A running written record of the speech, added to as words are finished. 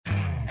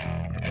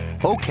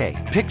Okay,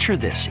 picture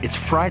this. It's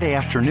Friday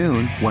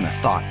afternoon when a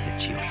thought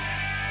hits you.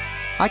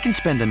 I can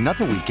spend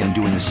another weekend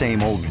doing the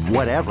same old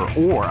whatever,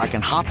 or I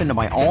can hop into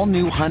my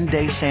all-new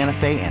Hyundai Santa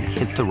Fe and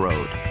hit the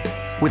road.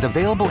 With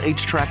available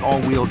H-Track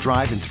all-wheel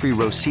drive and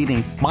 3-row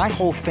seating, my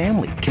whole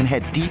family can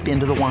head deep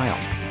into the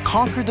wild.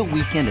 Conquer the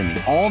weekend in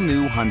the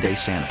all-new Hyundai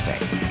Santa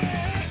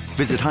Fe.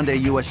 Visit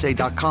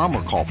HyundaiUSA.com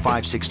or call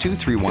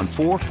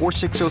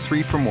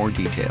 562-314-4603 for more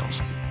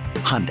details.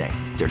 Hyundai,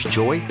 there's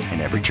joy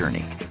in every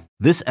journey.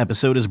 This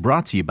episode is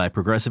brought to you by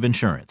Progressive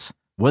Insurance.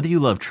 Whether you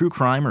love true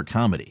crime or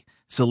comedy,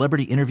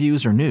 celebrity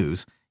interviews or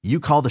news, you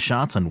call the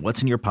shots on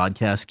what's in your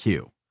podcast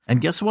queue. And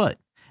guess what?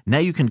 Now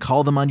you can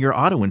call them on your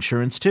auto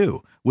insurance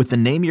too with the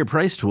Name Your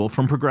Price tool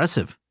from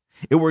Progressive.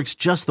 It works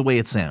just the way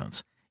it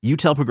sounds. You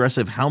tell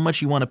Progressive how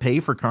much you want to pay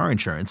for car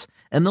insurance,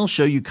 and they'll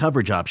show you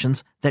coverage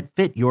options that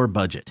fit your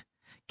budget.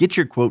 Get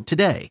your quote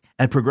today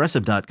at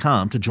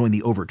Progressive.com to join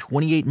the over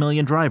 28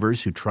 million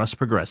drivers who trust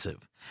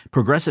Progressive.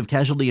 Progressive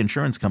Casualty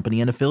Insurance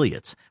Company and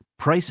Affiliates.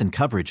 Price and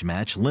coverage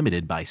match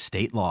limited by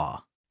state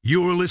law.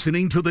 You're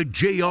listening to the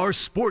JR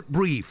Sport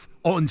Brief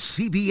on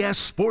CBS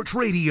Sports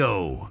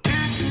Radio.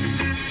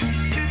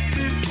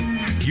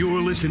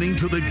 You're listening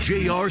to the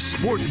JR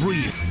Sport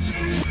Brief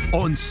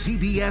on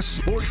CBS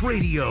Sports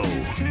Radio.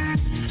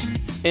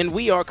 And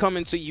we are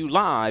coming to you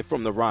live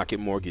from the Rocket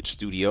Mortgage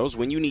Studios.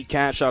 When you need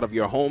cash out of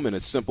your home and a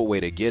simple way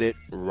to get it,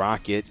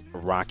 Rocket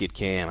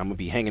can. I'm going to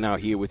be hanging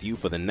out here with you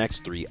for the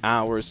next 3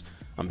 hours.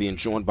 I'm being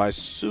joined by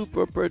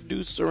super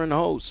producer and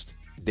host,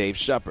 Dave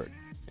Shepard.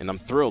 And I'm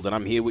thrilled that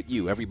I'm here with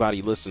you,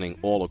 everybody listening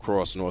all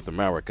across North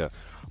America.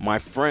 My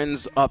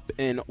friends up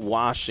in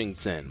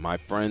Washington, my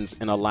friends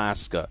in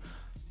Alaska,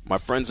 my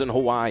friends in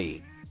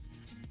Hawaii.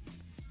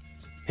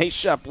 Hey,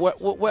 Shep,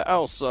 where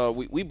else?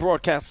 We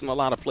broadcast in a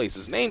lot of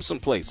places. Name some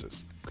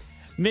places.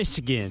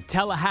 Michigan,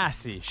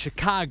 Tallahassee,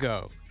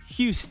 Chicago,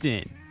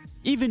 Houston,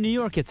 even New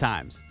York at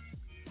times.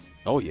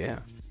 Oh, yeah.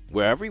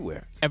 We're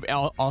everywhere.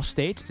 All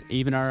states,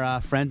 even our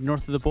friend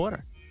north of the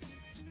border.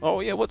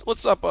 Oh, yeah.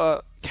 What's up,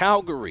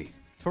 Calgary?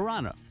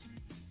 Toronto.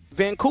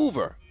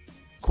 Vancouver.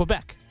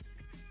 Quebec.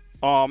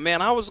 Oh,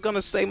 man, I was going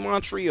to say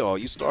Montreal.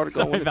 You started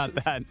going. Sorry about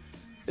that.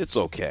 It's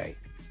okay.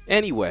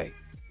 Anyway,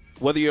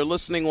 whether you're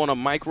listening on a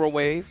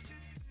microwave,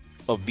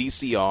 a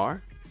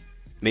VCR,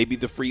 maybe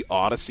the free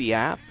Odyssey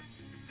app,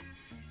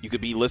 you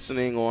could be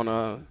listening on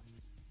a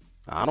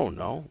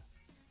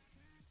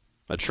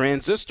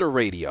transistor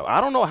radio. I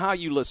don't know how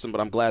you listen,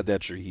 but I'm glad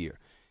that you're here.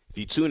 If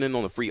you tune in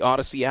on the free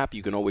Odyssey app,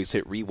 you can always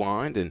hit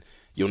rewind, and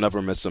you'll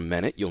never miss a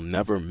minute. You'll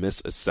never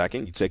miss a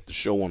second. You take the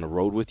show on the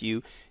road with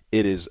you.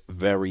 It is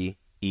very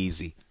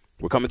easy.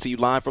 We're coming to you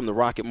live from the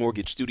Rocket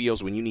Mortgage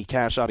Studios. When you need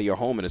cash out of your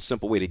home and a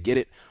simple way to get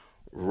it,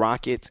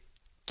 Rocket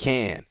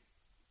can.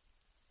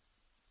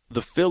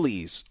 The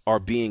Phillies are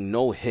being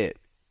no hit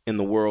in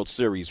the World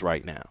Series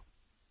right now.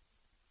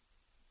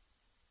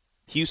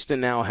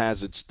 Houston now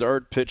has its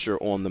third pitcher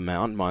on the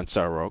mound,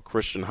 Montero.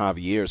 Christian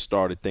Javier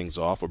started things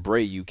off.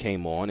 Abreu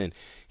came on, and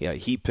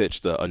he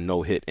pitched a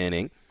no-hit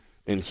inning.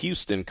 And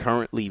Houston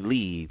currently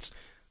leads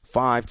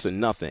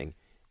 5-0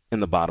 in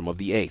the bottom of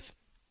the eighth.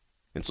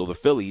 And so the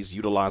Phillies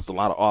utilized a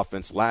lot of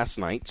offense last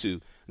night to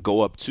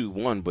go up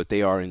 2-1, but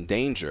they are in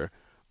danger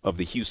of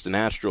the Houston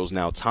Astros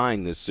now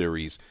tying this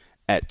series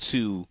at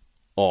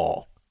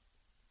 2-all.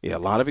 Yeah, a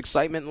lot of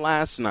excitement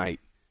last night.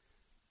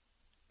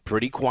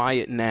 Pretty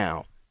quiet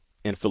now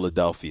in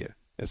Philadelphia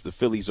as the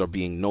Phillies are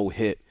being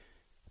no-hit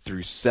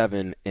through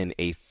 7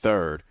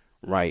 1/3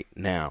 right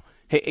now.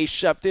 Hey,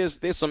 Shep,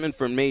 there's some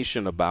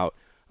information about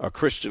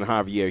Christian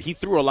Javier. He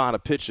threw a lot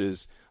of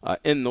pitches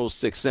in those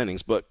 6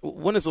 innings, but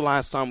when is the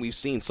last time we've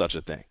seen such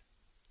a thing?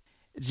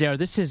 Jared,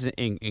 this is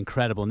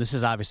incredible, and this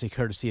is obviously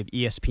courtesy of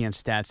ESPN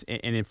stats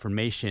and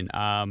information.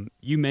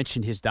 You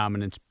mentioned his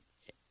dominance.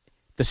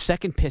 The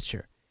second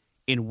pitcher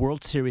in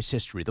World Series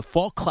history, the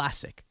Fall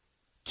Classic,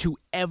 to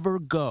ever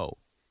go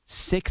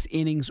 6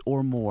 innings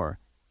or more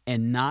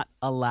and not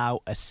allow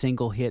a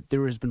single hit.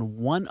 There has been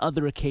one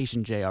other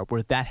occasion, JR,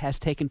 where that has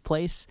taken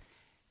place.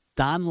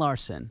 Don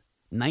Larson,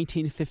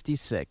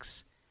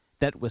 1956.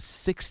 That was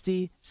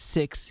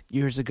 66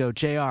 years ago.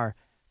 JR,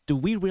 do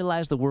we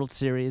realize the World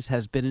Series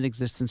has been in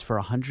existence for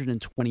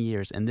 120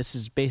 years, and this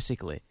is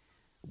basically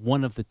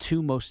one of the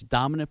 2 most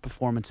dominant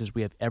performances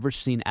we have ever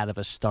seen out of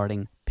a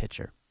starting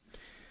pitcher?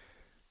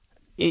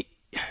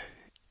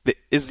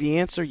 Is the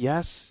answer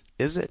yes?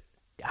 Is it?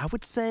 I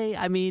would say,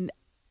 I know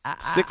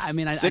six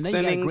you got a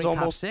innings great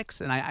almost. top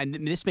 6, and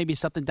this may be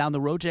something down the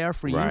road, JR,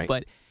 for Right. you,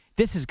 but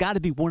this has got to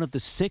be one of the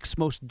 6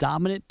 most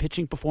dominant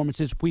pitching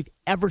performances we've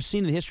ever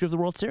seen in the history of the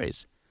World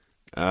Series.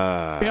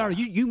 JR,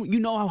 you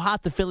know how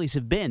hot the Phillies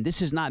have been.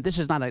 This is not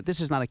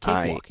a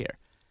cakewalk here.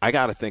 I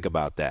got to think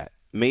about that.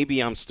 Maybe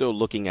I'm still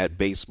looking at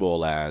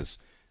baseball as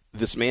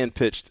this man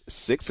pitched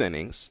 6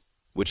 innings,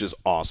 which is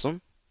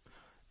awesome.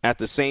 At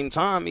the same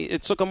time,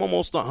 it took him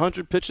almost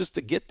 100 pitches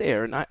to get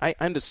there, and I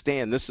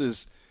understand this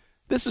is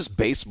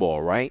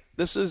baseball, right?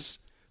 This is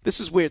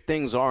where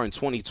things are in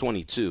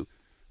 2022.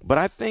 But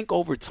I think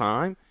over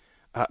time,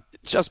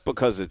 just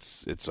because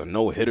it's a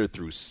no-hitter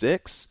through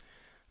 6,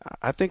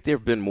 I think there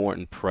have been more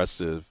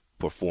impressive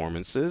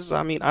performances.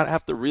 I mean, I'd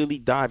have to really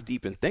dive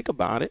deep and think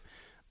about it.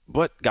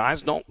 But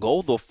guys don't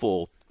go the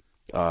full,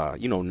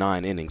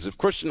 9 innings. If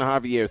Christian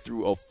Javier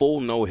threw a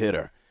full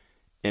no-hitter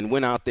and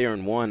went out there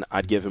and won,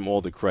 I'd give him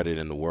all the credit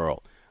in the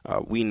world.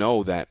 We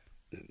know that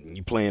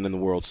you playing in the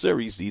World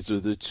Series, these are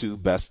the two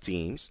best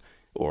teams,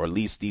 or at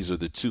least these are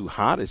the two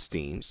hottest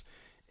teams,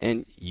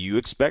 and you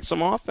expect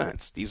some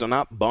offense. These are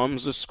not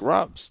bums or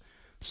scrubs.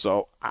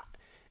 So,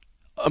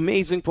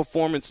 amazing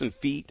performance and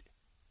feat,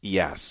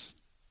 yes.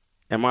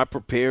 Am I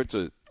prepared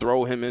to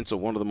throw him into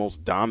one of the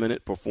most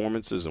dominant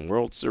performances in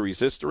World Series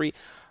history?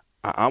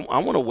 I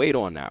want to wait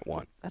on that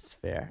one. That's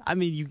fair. I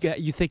mean,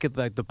 you think of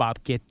the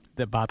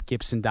Bob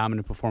Gibson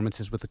dominant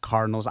performances with the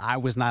Cardinals. I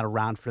was not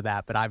around for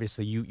that, but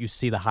obviously you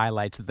see the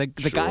highlights. The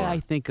Sure. guy I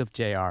think of,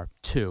 JR,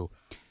 too,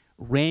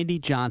 Randy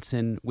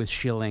Johnson with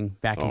Schilling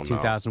back in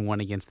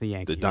 2001 against the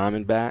Yankees. The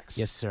Diamondbacks?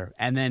 Yes, sir.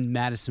 And then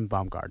Madison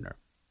Bumgarner.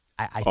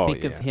 I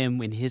think of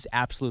him in his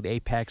absolute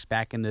apex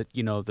back in the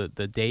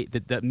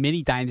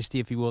mini dynasty,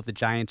 if you will, of the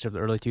Giants of the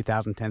early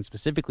 2010s,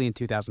 specifically in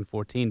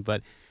 2014.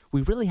 But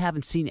we really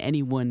haven't seen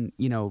anyone,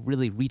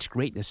 really reach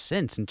greatness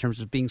since in terms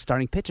of being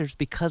starting pitchers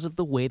because of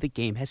the way the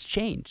game has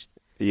changed.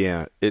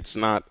 Yeah, it's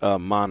not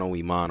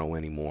mano-y-mano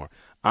anymore.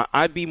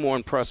 I'd be more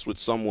impressed with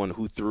someone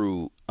who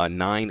threw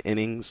 9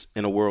 innings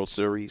in a World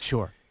Series.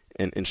 Sure.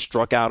 And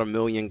struck out a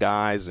million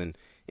guys and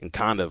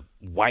kind of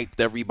wiped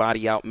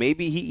everybody out.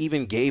 Maybe he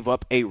even gave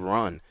up a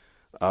run.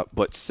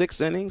 But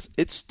 6 innings,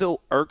 it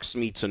still irks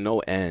me to no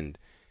end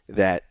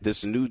that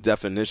this new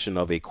definition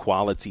of a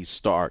quality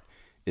start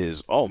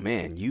is, oh,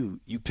 man,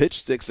 you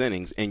pitched 6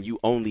 innings and you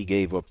only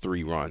gave up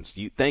 3 runs.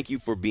 Thank you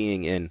for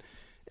being an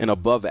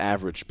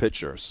above-average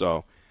pitcher.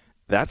 So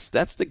that's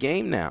the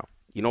game now.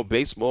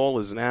 Baseball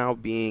is now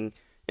being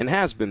and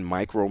has been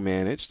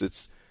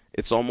micromanaged.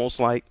 It's almost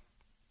like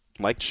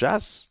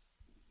chess.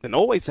 It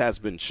always has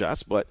been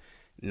chess, but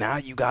now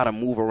you got to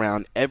move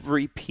around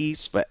every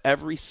piece for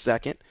every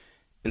second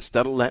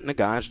instead of letting the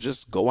guys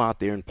just go out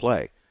there and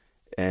play.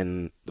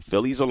 And the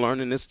Phillies are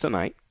learning this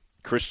tonight.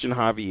 Christian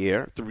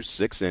Javier threw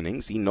 6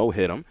 innings. He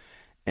no-hit them.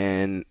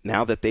 And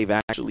now that they've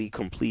actually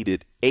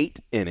completed 8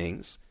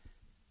 innings,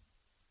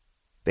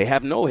 they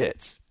have no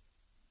hits.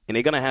 And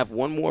they're going to have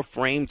one more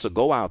frame to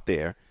go out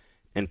there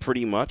and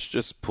pretty much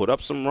just put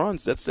up some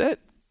runs. That's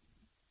it.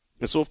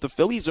 And so if the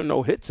Phillies are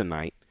no-hit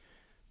tonight,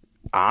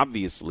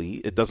 obviously,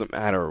 it doesn't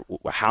matter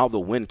how the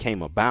win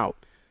came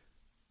about.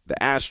 The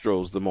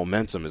Astros, the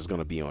momentum is going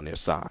to be on their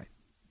side.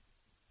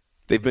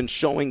 They've been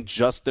showing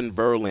Justin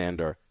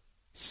Verlander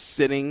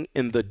sitting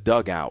in the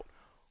dugout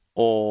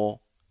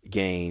all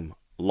game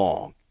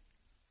long.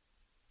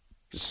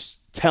 Just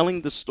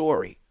telling the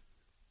story.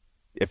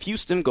 If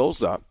Houston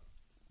goes up,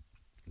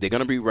 they're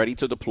going to be ready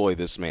to deploy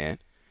this man,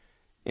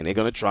 and they're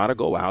going to try to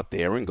go out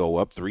there and go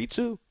up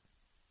 3-2.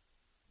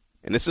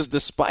 And this is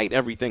despite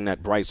everything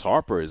that Bryce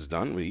Harper has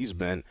done. He's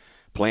been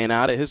playing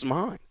out of his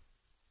mind.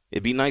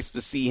 It'd be nice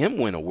to see him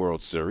win a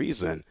World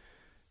Series and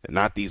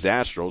not these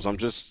Astros.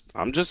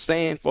 I'm just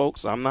saying,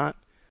 folks, I'm not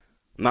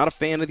a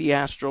fan of the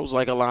Astros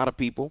like a lot of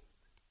people.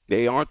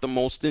 They aren't the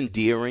most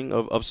endearing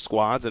of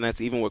squads, and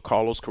that's even with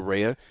Carlos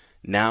Correa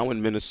now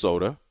in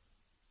Minnesota.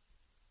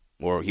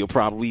 Or he'll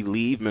probably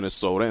leave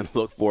Minnesota and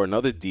look for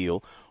another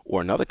deal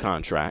or another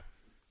contract.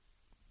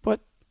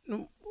 But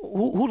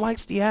who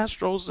likes the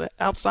Astros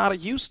outside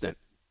of Houston?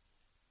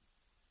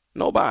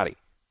 Nobody.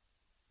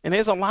 And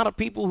there's a lot of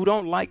people who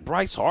don't like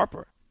Bryce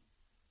Harper.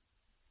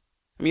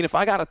 I mean, if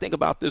I got to think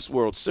about this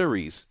World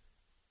Series,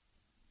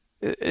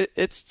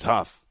 it's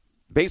tough.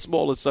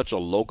 Baseball is such a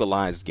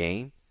localized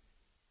game.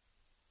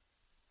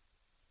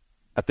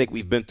 I think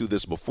we've been through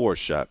this before,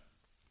 Shep.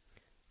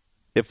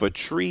 If a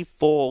tree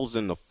falls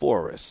in the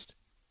forest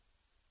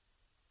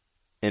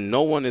and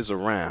no one is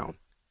around,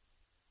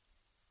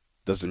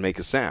 does it make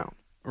a sound?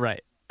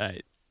 Right.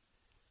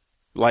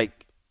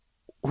 Like,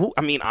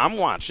 I'm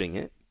watching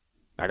it.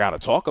 I got to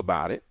talk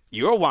about it.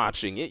 You're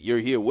watching it. You're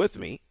here with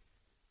me.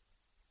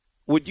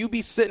 Would you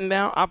be sitting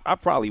down? I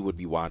probably would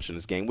be watching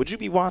this game. Would you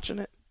be watching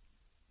it?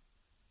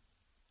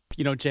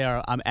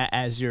 JR,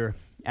 as you're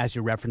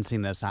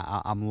referencing this,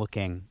 I'm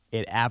looking.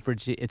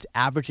 It's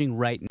averaging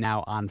right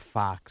now on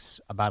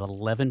Fox about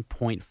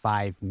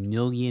 11.5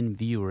 million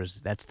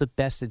viewers. That's the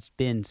best it's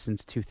been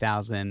since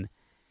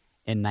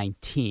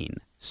 2019.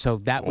 So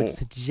that would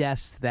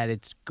suggest that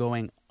it's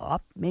going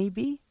up,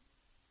 maybe?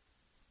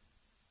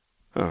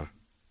 Huh.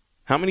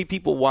 How many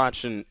people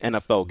watch an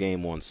NFL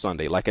game on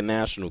Sunday, like a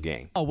national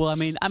game? Oh, well, I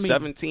mean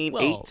 17,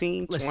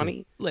 18, listen,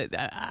 20? The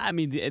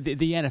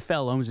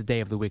NFL owns the day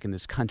of the week in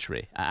this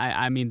country.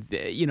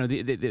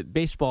 The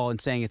baseball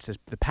and saying it's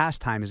the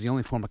pastime is the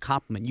only form of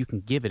compliment you can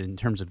give it in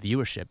terms of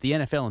viewership. The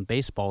NFL and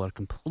baseball are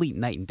complete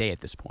night and day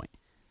at this point.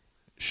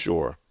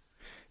 Sure.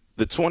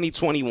 The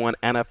 2021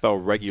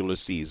 NFL regular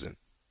season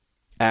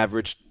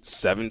averaged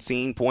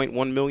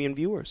 17.1 million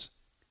viewers.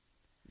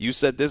 You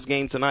said this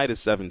game tonight is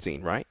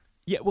 17, right?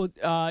 Yeah, well,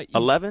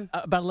 11?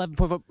 About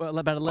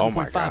 11.5. Oh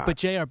my God. But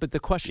JR, the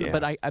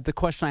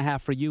question I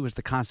have for you is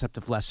the concept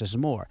of less is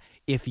more.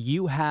 If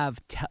you have,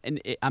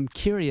 I'm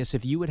curious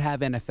if you would have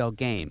NFL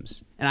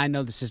games, and I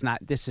know this is not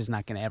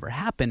going to ever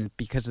happen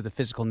because of the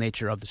physical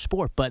nature of the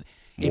sport. But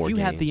if you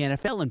have the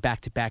NFL in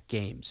back-to-back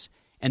games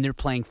and they're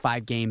playing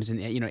 5 games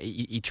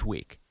each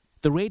week,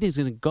 the rating is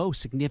going to go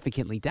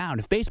significantly down.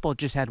 If baseball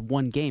just had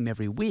one game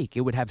every week,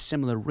 it would have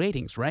similar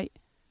ratings, right?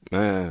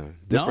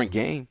 Different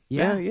game.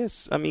 Yeah.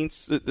 Yes. I mean,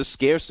 the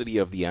scarcity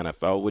of the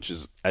NFL, which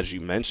is, as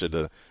you mentioned,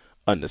 a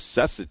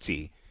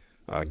necessity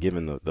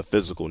given the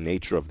physical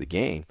nature of the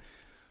game.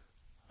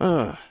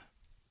 I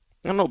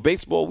don't know,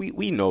 baseball,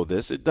 we know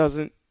this. It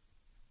doesn't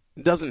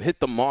hit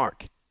the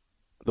mark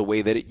the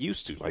way that it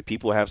used to. Like,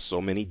 people have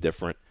so many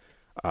different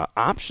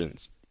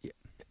options.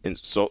 And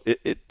so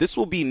this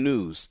will be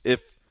news.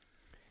 If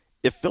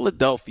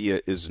Philadelphia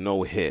is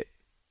no hit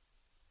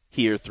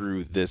here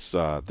through this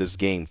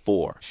game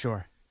 4.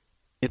 Sure.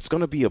 It's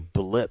going to be a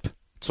blip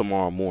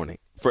tomorrow morning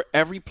for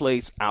every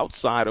place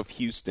outside of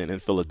Houston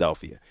and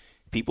Philadelphia.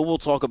 People will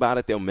talk about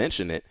it, they'll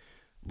mention it,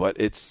 but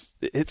it's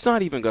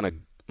not even going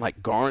to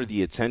garner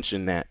the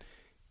attention that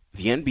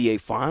the NBA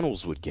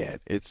Finals would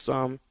get. It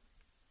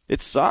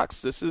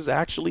sucks.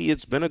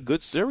 It's been a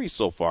good series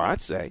so far,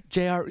 I'd say.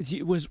 JR,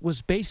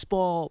 was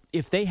baseball,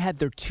 if they had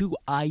their 2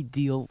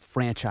 ideal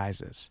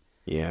franchises,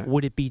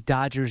 would it be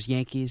Dodgers,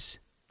 Yankees?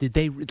 Did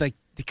they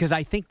because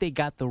I think they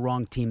got the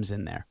wrong teams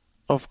in there.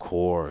 Of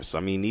course. I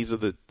mean, these are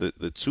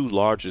the 2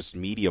 largest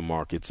media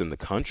markets in the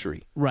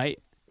country. Right.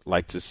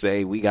 Like, to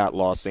say we got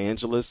Los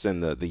Angeles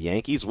and the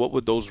Yankees, what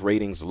would those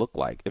ratings look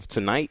like? If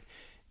tonight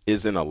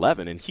is in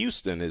 11 and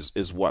Houston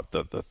is what,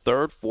 the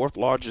 3rd, 4th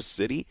largest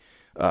city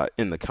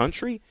in the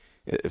country?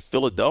 If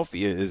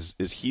Philadelphia is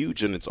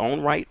huge in its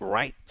own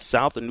right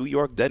south of New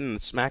York, dead in the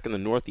smack in the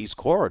Northeast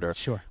corridor.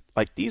 Sure.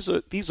 Like, these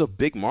are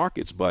big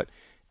markets, but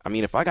I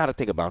mean, if I got to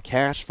think about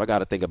cash, if I got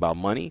to think about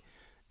money,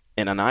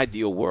 in an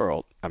ideal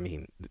world, I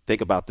mean,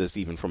 think about this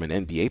even from an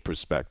NBA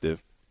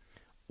perspective.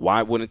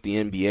 Why wouldn't the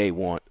NBA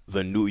want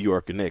the New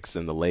York Knicks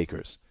and the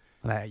Lakers?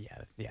 Yeah,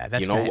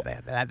 that's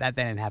that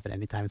didn't happen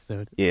anytime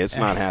soon. Yeah, it's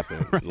not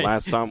happening. Right.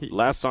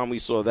 Last time we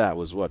saw that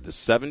was what, the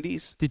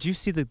 70s? Did you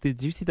see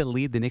the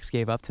lead the Knicks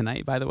gave up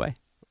tonight, by the way?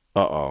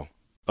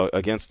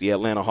 Against the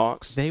Atlanta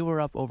Hawks? They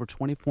were up over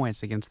 20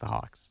 points against the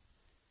Hawks.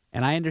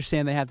 And I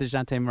understand they have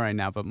DeJounte Murray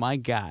now, but my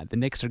God, the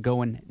Knicks are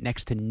going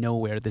next to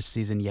nowhere this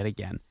season yet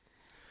again.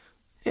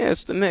 Yeah,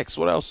 it's the Knicks.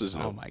 What else is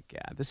new? Oh, my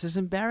God. This is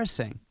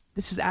embarrassing.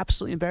 This is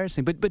absolutely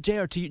embarrassing. But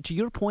JR, to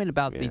your point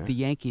about the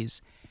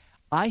Yankees,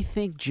 I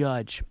think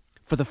Judge,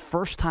 for the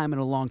first time in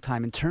a long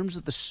time, in terms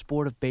of the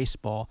sport of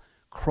baseball,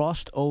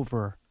 crossed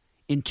over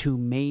into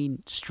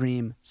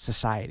mainstream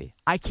society.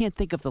 I can't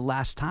think of the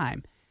last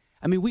time.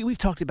 I mean, we've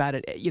talked about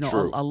it,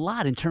 a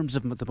lot in terms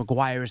of the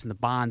McGuires and the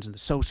Bonds and the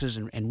Sosas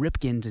and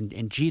Ripkins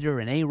and Jeter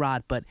and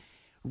A-Rod. But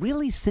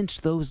really, since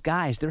those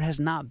guys, there has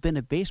not been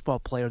a baseball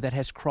player that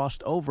has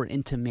crossed over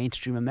into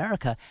mainstream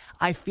America.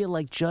 I feel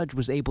like Judge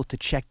was able to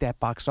check that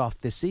box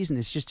off this season.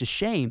 It's just a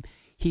shame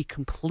he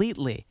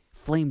completely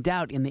flamed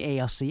out in the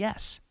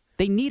ALCS.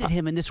 They needed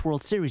him in this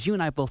World Series. You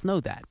and I both know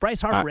that.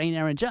 Bryce Harper ain't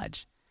Aaron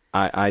Judge.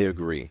 I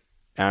agree.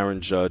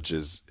 Aaron Judge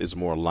is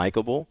more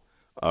likable.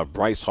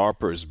 Bryce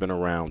Harper has been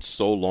around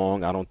so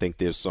long, I don't think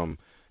there's some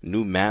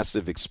new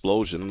massive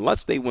explosion,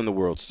 unless they win the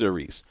World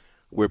Series,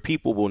 where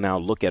people will now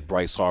look at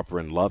Bryce Harper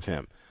and love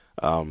him.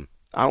 I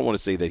don't want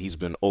to say that he's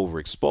been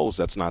overexposed.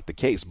 That's not the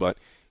case, but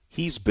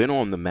he's been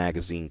on the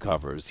magazine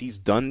covers. He's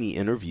done the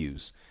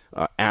interviews.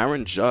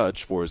 Aaron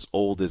Judge, for as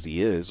old as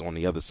he is, on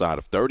the other side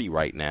of 30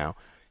 right now,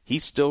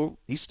 he's still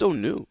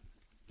new.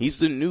 He's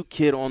the new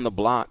kid on the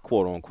block,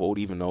 quote unquote,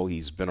 even though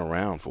he's been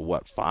around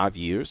for 5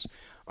 years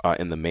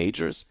in the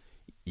majors.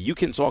 You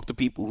can talk to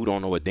people who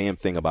don't know a damn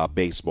thing about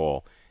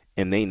baseball,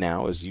 and they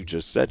now, as you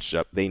just said,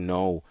 Shep, they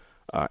know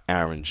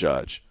Aaron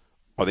Judge.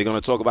 Are they going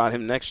to talk about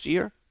him next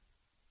year?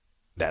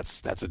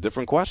 That's a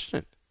different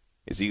question.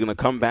 Is he going to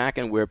come back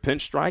and wear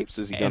pinstripes?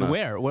 Is he going to?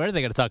 Where are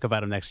they going to talk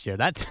about him next year?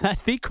 That's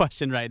the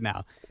question right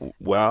now.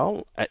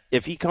 Well,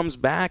 if he comes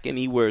back and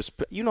he wears,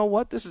 you know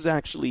what? This is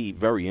actually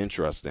very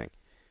interesting.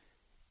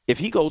 If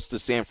he goes to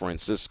San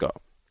Francisco,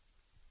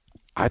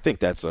 I think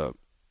that's a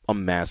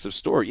massive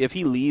story. If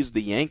he leaves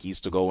the Yankees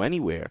to go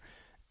anywhere,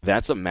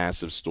 that's a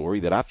massive story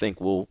that I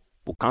think will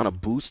kind of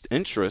boost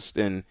interest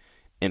in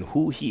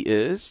who he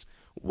is,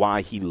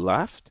 why he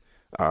left.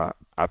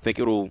 I think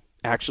it'll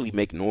actually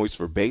make noise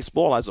for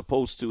baseball, as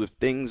opposed to if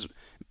things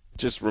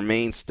just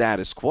remain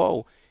status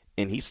quo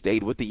and he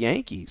stayed with the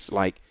Yankees.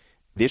 Like,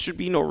 there should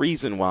be no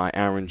reason why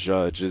Aaron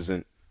Judge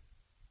isn't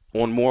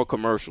on more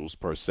commercials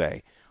per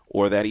se,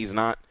 or that he's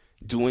not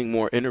doing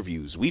more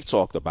interviews. We've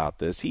talked about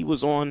this. He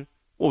was on,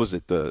 what was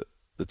it, the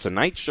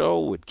Tonight Show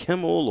with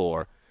Kimmel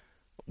or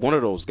one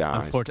of those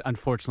guys.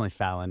 Unfortunately,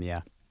 Fallon,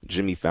 yeah.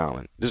 Jimmy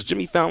Fallon. Does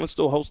Jimmy Fallon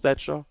still host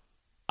that show?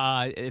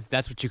 If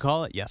that's what you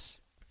call it, yes.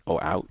 Oh,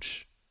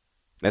 ouch.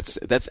 That's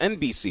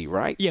NBC,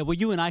 right? Yeah, well,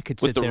 you and I could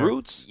sit with the there.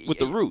 Roots? With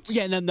the Roots.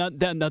 Yeah, no,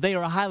 they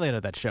are a highlight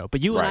of that show.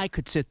 But you and I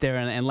could sit there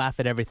and laugh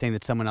at everything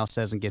that someone else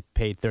says and get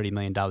paid $30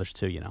 million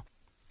too,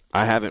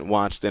 I haven't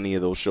watched any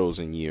of those shows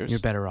in years. You're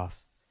better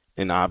off.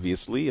 And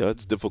obviously,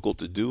 it's difficult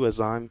to do as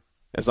I'm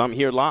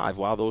here live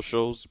while those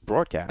shows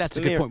broadcast. That's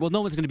a good point. Well,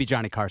 no one's going to be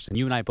Johnny Carson.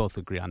 You and I both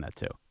agree on that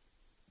too.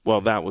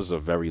 Well, that was a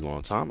very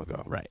long time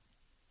ago. Right.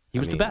 He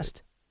was the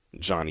best.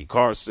 Johnny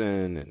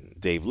Carson and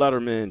Dave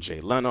Letterman,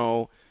 Jay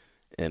Leno,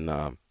 and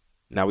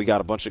now we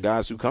got a bunch of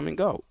guys who come and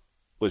go.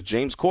 With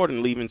James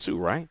Corden leaving too,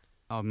 right?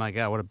 Oh, my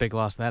God, what a big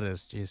loss that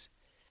is. Jeez.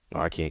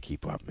 Oh, I can't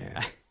keep up,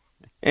 man.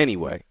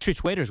 Anyway.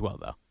 Treats waiters well,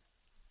 though.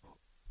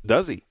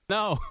 Does he?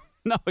 No,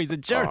 he's a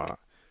jerk.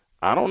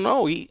 I don't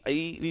know.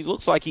 He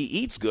looks like he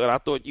eats good. I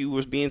thought you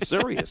was being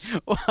serious.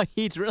 Well,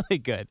 he eats really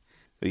good.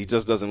 He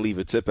just doesn't leave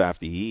a tip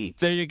after he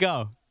eats. There you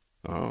go.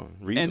 Oh,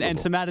 reasonable. And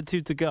some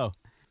attitude to go.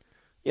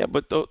 Yeah,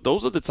 but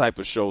those are the type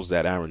of shows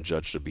that Aaron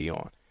Judge should be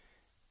on.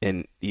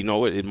 And you know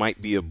what? It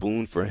might be a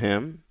boon for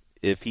him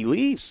if he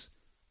leaves.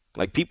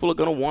 Like, people are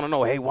going to want to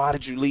know, hey, why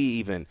did you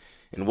leave? And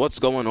what's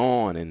going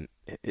on? And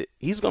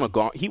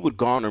he would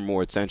garner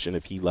more attention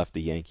if he left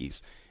the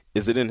Yankees.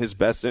 Is it in his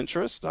best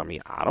interest? I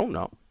mean, I don't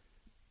know.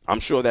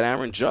 I'm sure that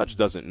Aaron Judge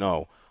doesn't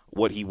know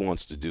what he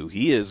wants to do.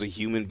 He is a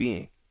human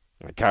being.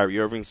 Like Kyrie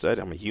Irving said,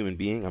 I'm a human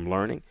being. I'm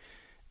learning.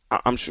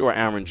 I'm sure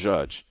Aaron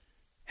Judge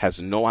has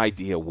no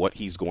idea what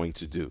he's going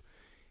to do.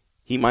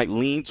 He might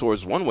lean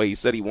towards one way. He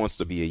said he wants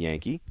to be a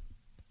Yankee.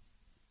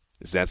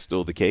 Is that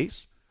still the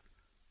case?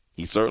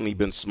 He's certainly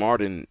been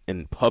smart in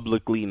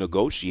publicly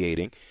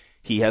negotiating.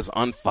 He has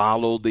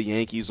unfollowed the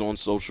Yankees on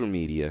social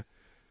media.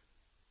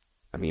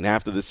 I mean,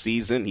 after the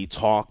season, he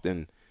talked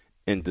and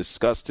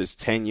discussed his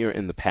tenure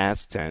in the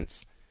past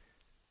tense.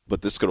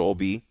 But this could all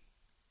be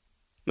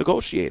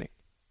negotiating.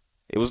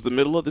 It was the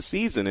middle of the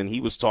season, and he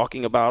was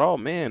talking about, oh,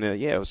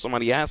 man,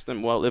 somebody asked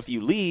him, well, if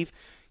you leave,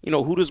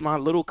 who does my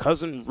little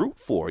cousin root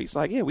for? He's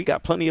like, yeah, we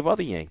got plenty of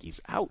other Yankees.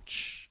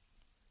 Ouch.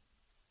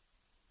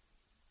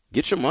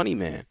 Get your money,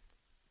 man.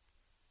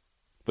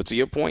 But to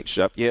your point,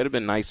 Shep, yeah, it would have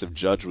been nice if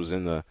Judge was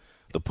in the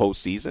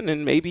postseason,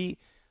 and maybe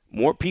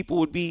more people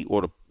would be,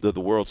 or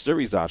the World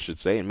Series, I should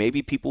say, and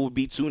maybe people would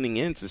be tuning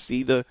in to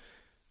see the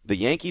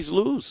Yankees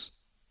lose.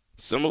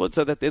 Similar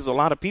to that, there's a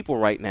lot of people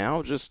right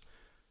now just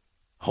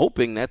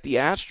hoping that the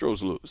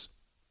Astros lose.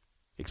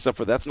 Except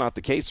for that's not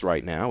the case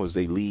right now, as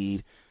they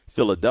lead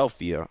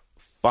Philadelphia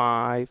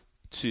 5-0.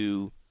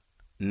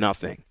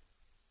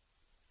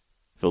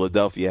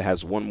 Philadelphia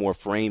has one more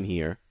frame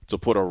here to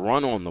put a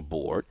run on the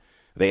board.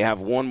 They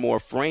have one more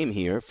frame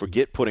here,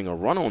 forget putting a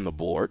run on the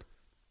board,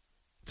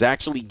 to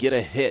actually get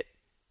a hit.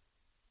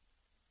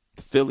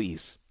 The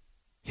Phillies,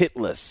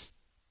 hitless.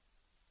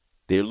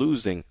 They're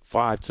losing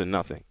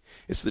 5-0.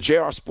 It's the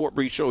JR Sport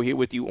Brief Show here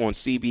with you on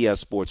CBS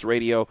Sports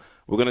Radio.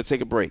 We're going to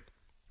take a break.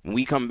 When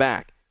we come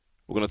back,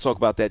 we're going to talk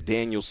about that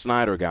Daniel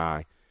Snyder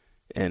guy,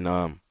 and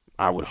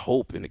I would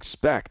hope and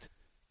expect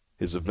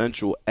his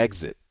eventual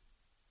exit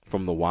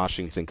from the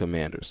Washington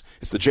Commanders.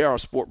 It's the JR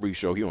Sport Brief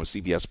Show here on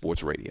CBS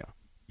Sports Radio.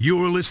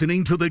 You're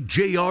listening to the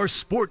JR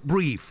Sport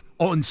Brief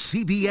on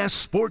CBS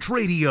Sports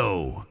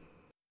Radio.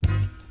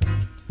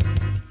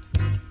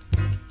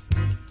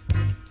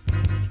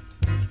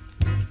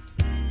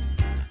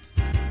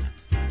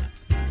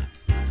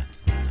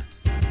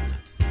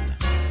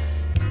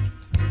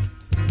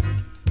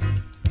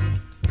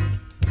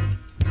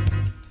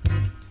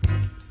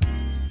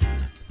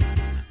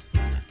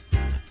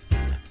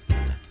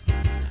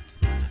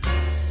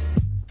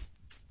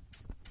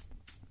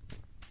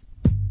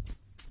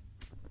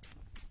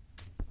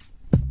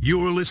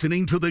 You're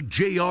listening to the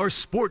JR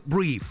Sport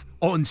Brief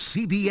on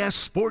CBS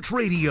Sports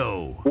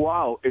Radio.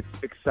 Wow, it's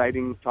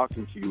exciting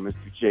talking to you,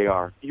 Mr.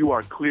 JR. You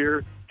are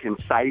clear,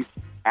 concise,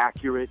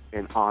 accurate,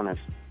 and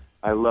honest.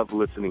 I love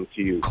listening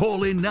to you.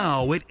 Call in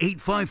now at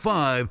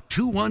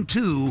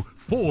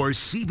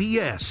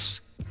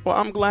 855-212-4CBS. Well,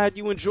 I'm glad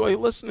you enjoy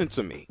listening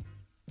to me.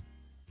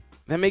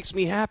 That makes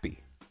me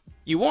happy.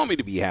 You want me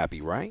to be happy,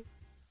 right?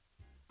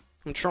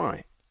 I'm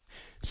trying.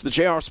 It's the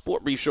JR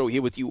Sport Brief Show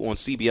here with you on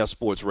CBS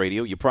Sports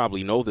Radio. You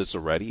probably know this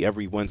already.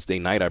 Every Wednesday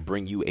night, I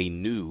bring you a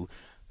new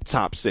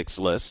top 6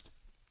 list.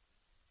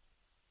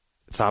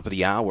 Top of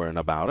the hour in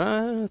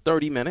about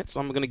 30 minutes,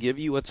 I'm going to give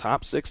you a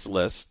top 6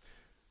 list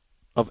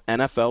of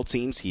NFL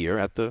teams here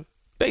at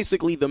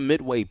basically the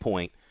midway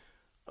point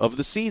of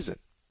the season.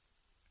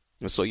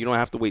 And so you don't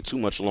have to wait too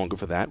much longer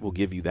for that. We'll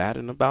give you that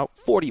in about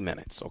 40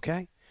 minutes,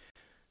 okay?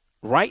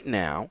 Right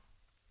now,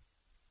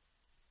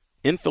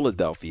 in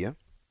Philadelphia,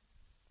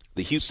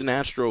 the Houston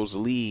Astros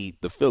lead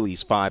the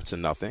Phillies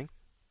 5-0.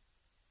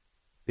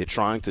 They're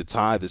trying to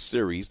tie the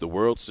series, the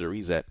World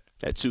Series, at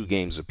 2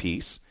 games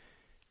apiece.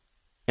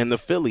 And the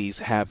Phillies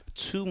have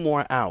 2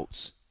 more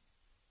outs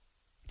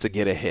to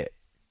get a hit.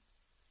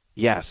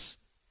 Yes,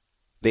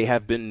 they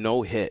have been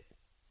no hit.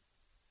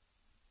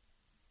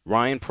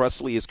 Ryan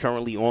Presley is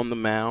currently on the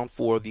mound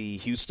for the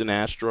Houston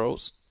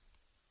Astros.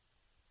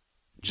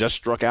 Just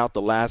struck out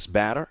the last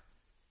batter.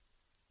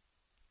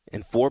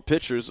 And 4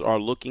 pitchers are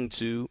looking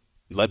to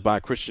led by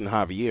Christian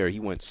Javier. He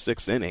went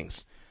 6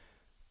 innings.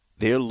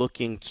 They're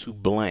looking to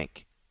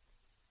blank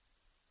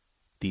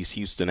these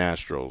Houston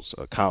Astros.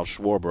 Kyle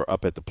Schwarber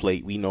up at the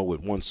plate. We know with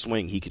one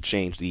swing he could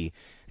change the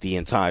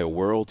entire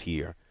world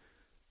here.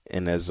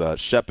 And as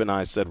Shep and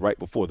I said right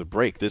before the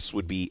break, this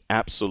would be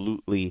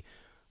absolutely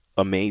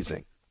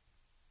amazing.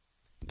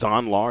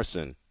 Don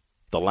Larson,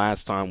 the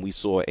last time we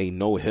saw a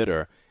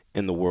no-hitter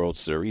in the World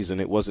Series,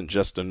 and it wasn't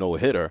just a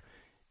no-hitter,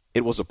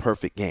 it was a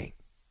perfect game.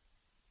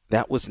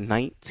 That was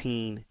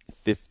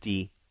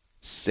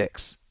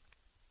 1956.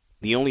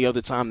 The only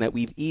other time that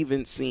we've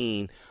even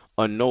seen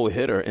a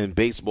no-hitter in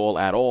baseball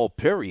at all,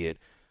 period,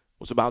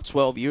 was about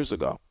 12 years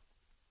ago.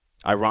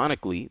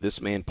 Ironically,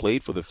 this man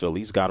played for the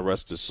Phillies, God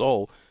rest his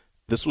soul.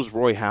 This was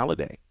Roy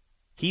Halladay.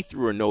 He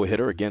threw a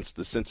no-hitter against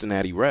the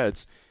Cincinnati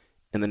Reds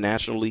in the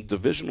National League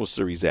Divisional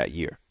Series that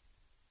year.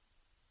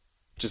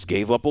 Just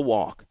gave up a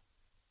walk.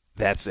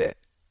 That's it.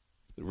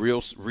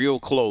 Real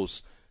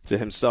close to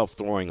himself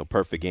throwing a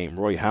perfect game.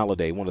 Roy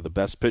Halladay, one of the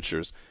best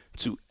pitchers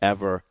to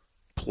ever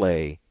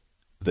play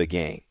the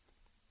game.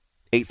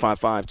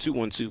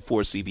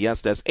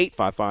 855-212-4CBS. That's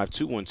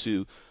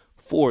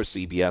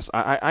 855-212-4CBS.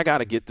 I got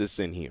to get this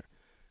in here.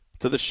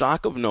 To the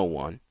shock of no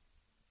one,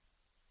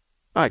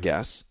 I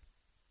guess.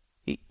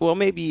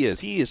 Maybe he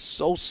is. He is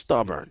so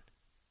stubborn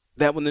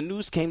that when the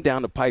news came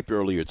down the pipe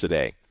earlier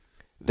today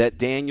that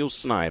Daniel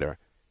Snyder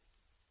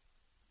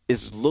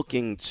is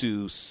looking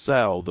to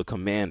sell the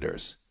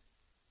Commanders,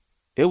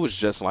 it was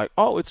just like,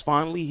 oh, it's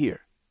finally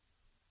here.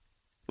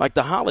 Like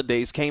the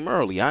holidays came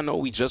early. I know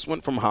we just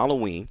went from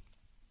Halloween.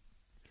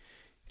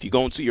 If you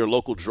go into your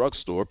local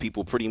drugstore,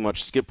 people pretty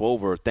much skip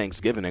over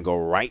Thanksgiving and go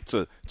right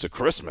to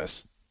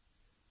Christmas.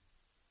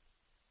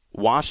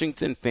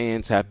 Washington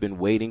fans have been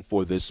waiting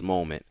for this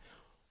moment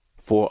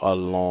for a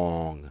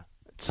long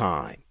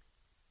time.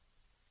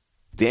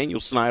 Daniel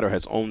Snyder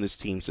has owned this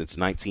team since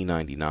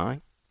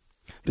 1999.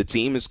 The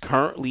team is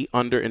currently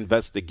under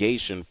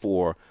investigation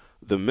for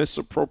the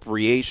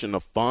misappropriation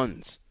of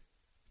funds.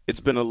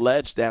 It's been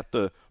alleged that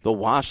the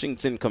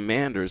Washington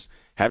Commanders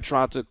have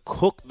tried to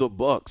cook the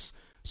books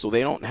so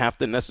they don't have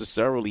to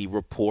necessarily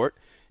report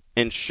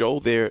and show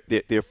their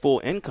full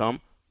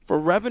income for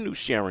revenue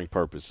sharing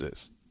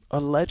purposes.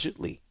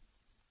 Allegedly.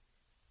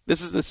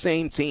 This is the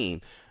same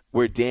team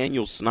where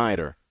Daniel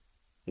Snyder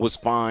was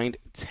fined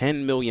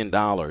 $10 million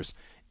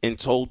and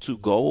told to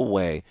go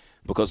away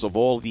because of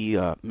all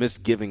the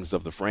misgivings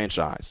of the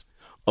franchise,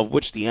 of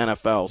which the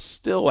NFL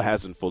still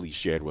hasn't fully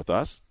shared with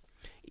us,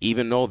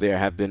 even though there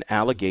have been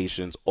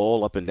allegations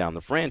all up and down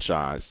the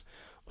franchise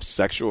of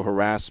sexual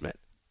harassment,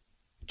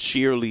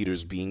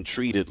 cheerleaders being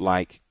treated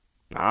like,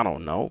 I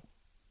don't know,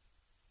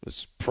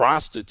 it's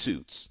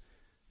prostitutes,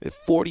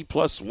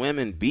 40-plus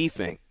women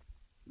beefing.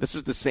 This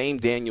is the same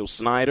Daniel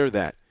Snyder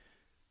that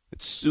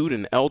sued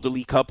an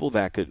elderly couple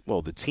that could,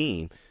 the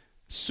team,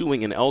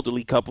 suing an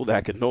elderly couple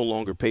that could no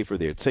longer pay for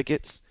their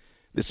tickets.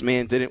 This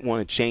man didn't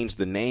want to change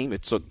the name.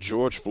 It took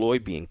George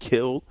Floyd being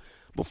killed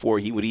before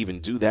he would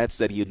even do that,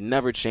 said he'd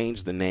never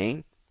change the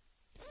name.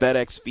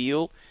 FedEx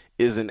Field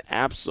is an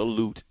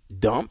absolute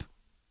dump.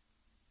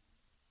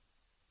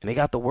 And they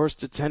got the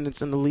worst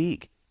attendance in the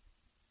league.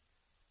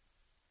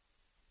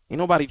 Ain't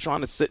nobody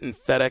trying to sit in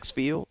FedEx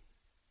Field.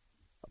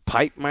 A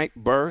pipe might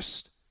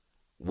burst.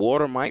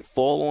 Water might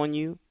fall on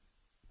you.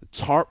 The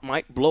tarp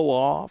might blow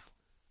off.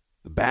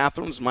 The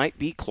bathrooms might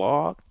be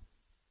clogged.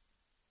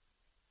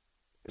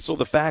 So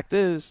the fact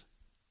is,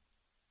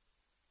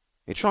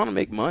 they're trying to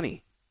make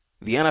money.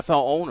 The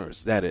NFL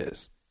owners, that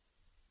is.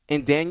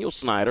 And Daniel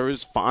Snyder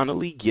is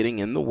finally getting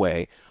in the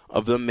way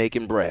of them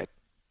making bread,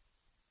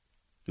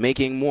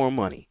 making more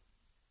money.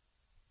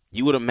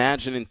 You would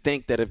imagine and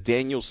think that if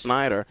Daniel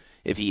Snyder,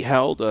 if he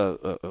held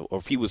or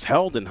if he was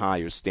held in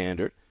higher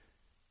standard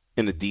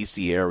in the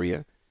D.C.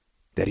 area,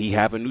 that he'd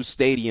have a new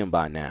stadium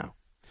by now,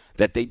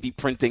 that they'd be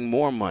printing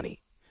more money,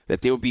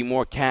 that there would be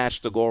more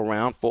cash to go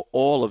around for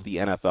all of the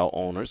NFL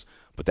owners,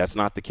 but that's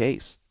not the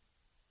case.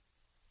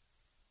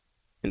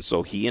 And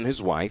so he and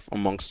his wife,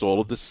 amongst all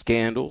of the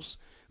scandals,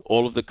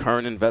 all of the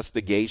current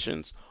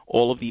investigations,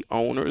 all of the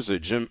owners or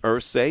Jim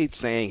Irsay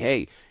saying,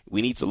 hey,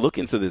 we need to look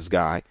into this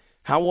guy.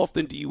 How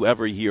often do you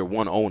ever hear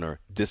one owner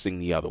dissing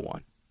the other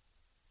one?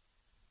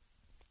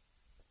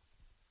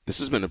 This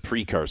has been a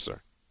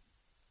precursor.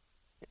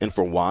 And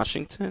for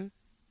Washington,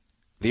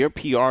 their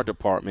PR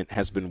department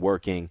has been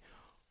working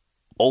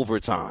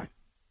overtime.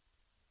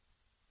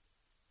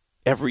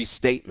 Every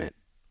statement,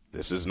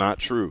 this is not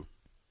true.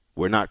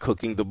 We're not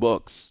cooking the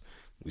books.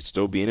 We're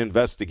still being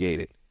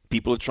investigated.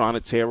 People are trying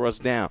to tear us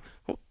down.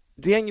 Well,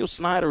 Daniel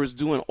Snyder is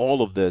doing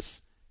all of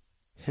this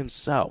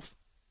himself.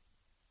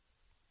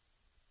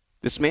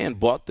 This man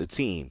bought the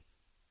team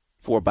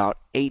for about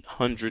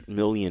 $800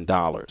 million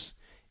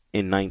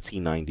in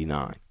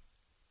 1999.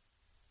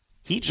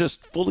 He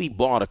just fully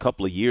bought a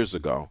couple of years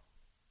ago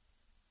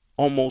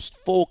almost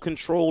full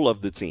control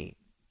of the team.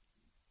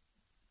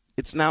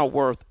 It's now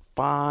worth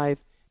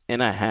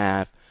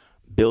 $5.5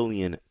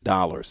 billion.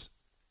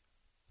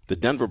 The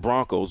Denver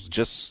Broncos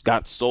just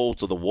got sold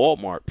to the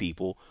Walmart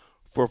people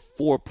for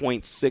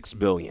 $4.6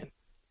 billion.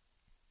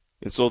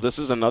 And so this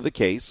is another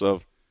case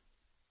of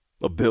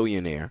a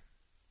billionaire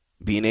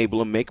being able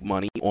to make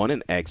money on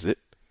an exit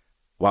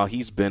while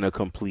he's been a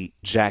complete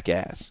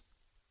jackass.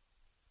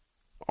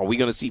 Are we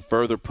going to see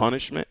further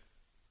punishment?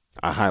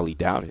 I highly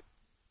doubt it.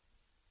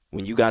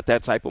 When you got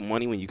that type of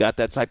money, when you got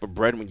that type of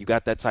bread, when you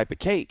got that type of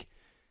cake,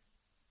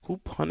 who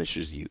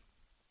punishes you?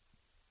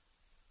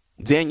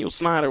 Daniel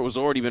Snyder was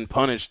already been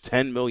punished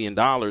 $10 million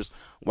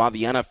while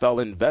the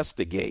NFL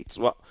investigates,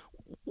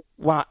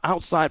 while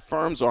outside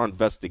firms are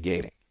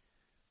investigating.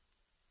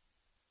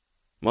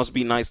 Must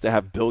be nice to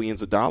have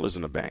billions of dollars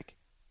in the bank.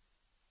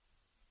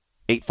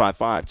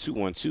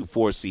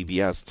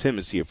 855-212-4CBS. Tim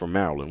is here from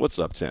Maryland. What's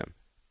up, Tim?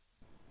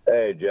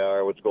 Hey,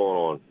 JR, what's going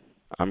on?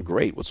 I'm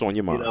great. What's on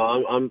your mind? You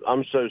know,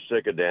 I'm so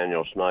sick of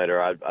Daniel Snyder.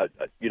 I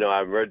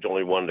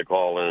originally wanted to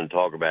call in and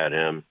talk about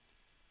him,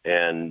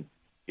 and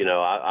you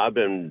know, I've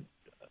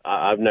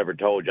never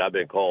told you I've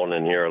been calling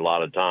in here a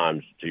lot of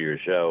times to your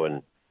show,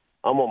 and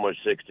I'm almost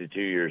 62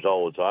 years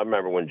old, so I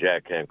remember when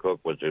Jack Kent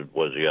Cooke was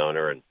the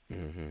owner, and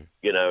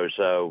you know,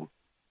 so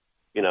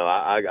you know,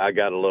 I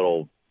got a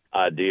little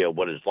idea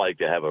what it's like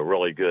to have a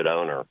really good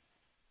owner,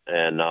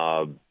 and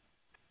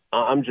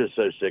I'm just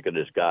so sick of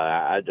this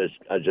guy. I just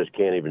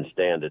can't even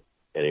stand it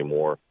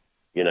anymore.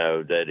 You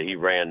know, that he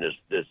ran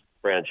this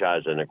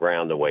franchise in the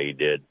ground the way he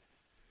did.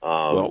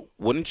 Well,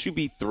 wouldn't you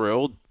be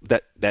thrilled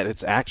that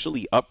it's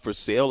actually up for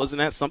sale? Isn't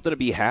that something to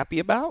be happy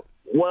about?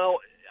 Well,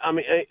 I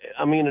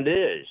mean it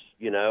is,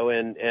 you know,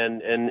 and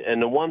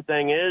the one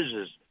thing is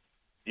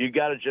you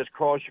got to just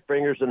cross your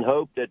fingers and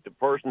hope that the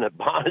person that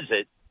buys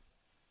it,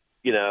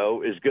 you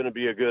know, is going to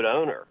be a good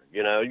owner.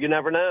 You know, you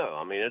never know.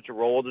 I mean, it's a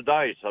roll of the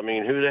dice. I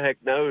mean, who the heck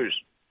knows,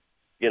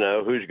 you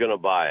know, who's going to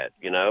buy it,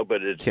 you know,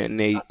 but it's. Can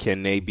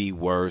they be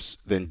worse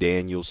than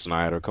Daniel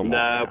Snyder? Come on.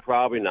 No,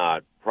 probably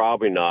not.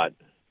 Probably not.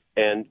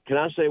 And can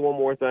I say one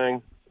more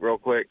thing real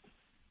quick?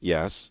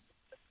 Yes.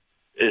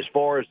 As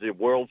far as the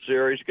World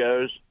Series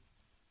goes,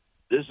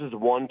 this is the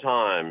one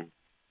time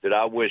that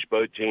I wish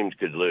both teams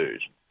could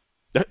lose.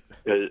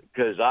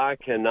 Because I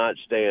cannot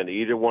stand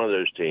either one of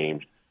those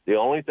teams. The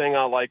only thing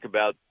I like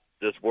about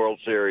this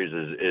World Series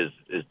is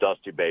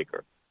Dusty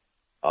Baker.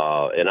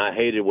 And I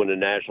hated when the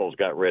Nationals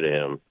got rid of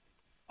him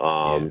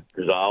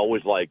because I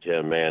always liked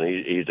him, man.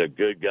 He's a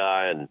good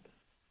guy, and,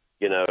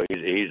 you know,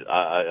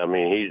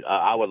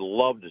 I would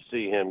love to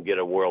see him get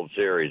a World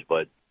Series,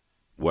 but.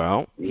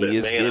 Well,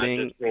 he's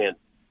getting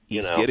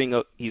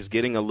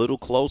a little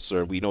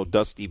closer. We know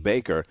Dusty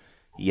Baker,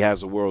 he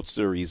has a World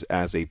Series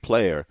as a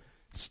player,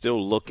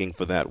 still looking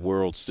for that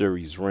World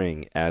Series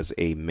ring as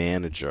a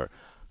manager.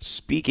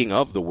 Speaking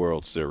of the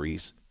World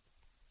Series,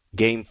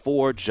 Game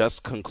 4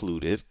 just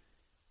concluded,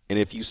 and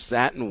if you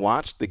sat and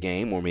watched the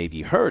game or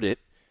maybe heard it,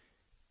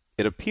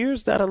 it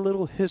appears that a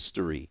little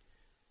history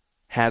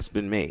has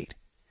been made.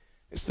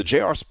 It's the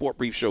JR Sport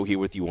Brief Show here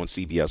with you on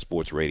CBS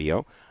Sports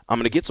Radio. I'm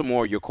going to get some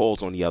more of your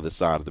calls on the other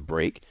side of the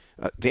break.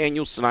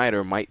 Daniel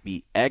Snyder might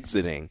be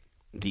exiting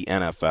the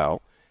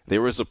NFL.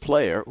 There is a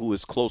player who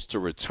is close to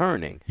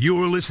returning.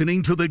 You're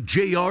listening to the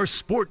JR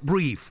Sport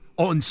Brief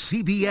on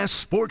CBS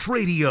Sports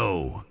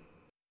Radio.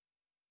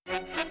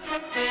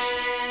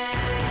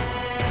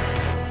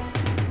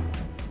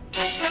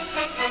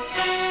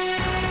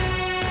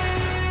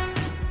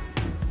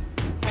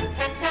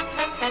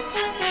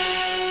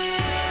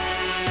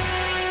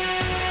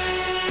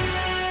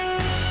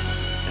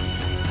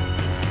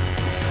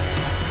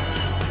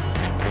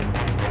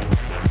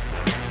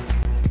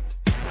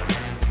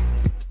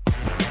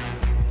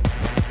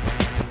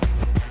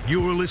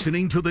 You're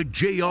listening to the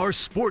JR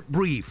Sport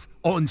Brief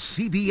on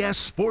CBS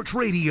Sports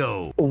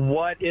Radio.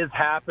 What is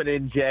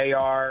happening,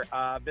 JR?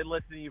 I've been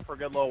listening to you for a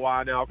good little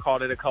while now.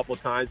 Called it a couple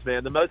of times,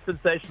 man. The most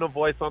sensational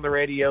voice on the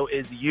radio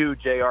is you,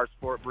 JR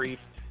Sport Brief.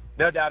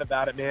 No doubt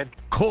about it, man.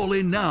 Call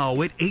in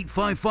now at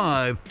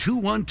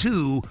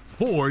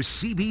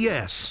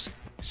 855-212-4CBS.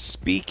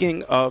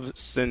 Speaking of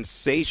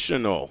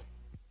sensational,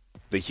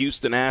 the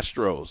Houston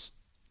Astros,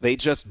 they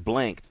just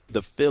blanked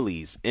the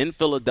Phillies in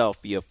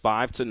Philadelphia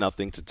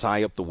 5-0 to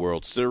tie up the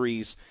World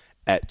Series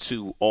at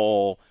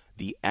 2-2.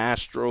 The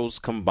Astros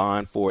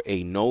combined for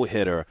a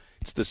no-hitter.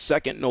 It's the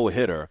second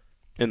no-hitter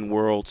in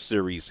World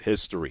Series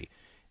history.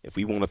 If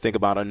we want to think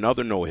about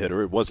another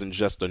no-hitter, it wasn't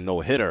just a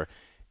no-hitter.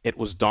 It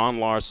was Don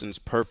Larsen's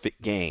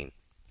perfect game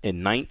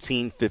in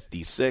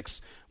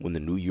 1956 when the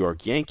New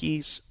York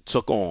Yankees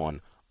took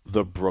on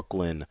the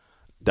Brooklyn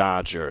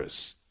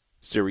Dodgers.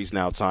 Series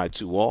now tied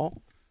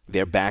 2-2.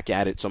 They're back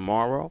at it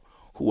tomorrow.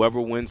 Whoever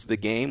wins the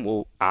game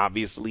will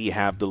obviously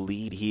have the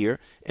lead here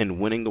in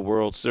winning the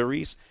World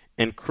Series.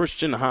 And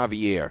Christian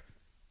Javier,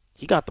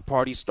 he got the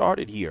party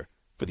started here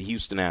for the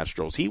Houston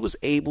Astros. He was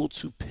able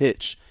to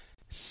pitch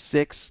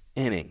 6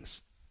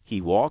 innings.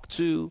 He walked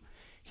 2.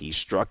 He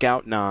struck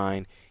out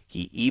 9.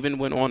 He even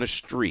went on a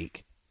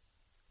streak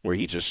where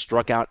he just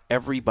struck out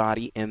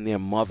everybody and their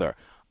mother.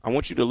 I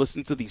want you to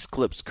listen to these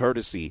clips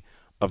courtesy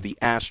of the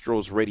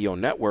Astros Radio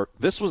Network.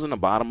 This was in the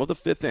bottom of the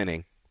 5th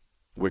inning,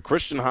 where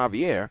Christian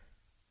Javier,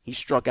 he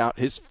struck out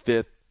his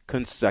 5th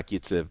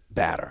consecutive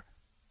batter.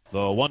 The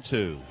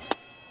 1-2.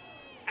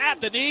 at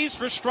the knees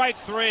for strike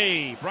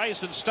 3.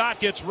 Bryson Stott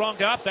gets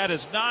rung up. That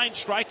is 9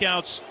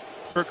 strikeouts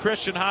for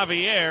Christian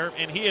Javier,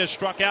 and he has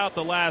struck out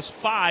the last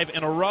 5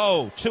 in a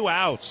row. 2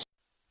 outs.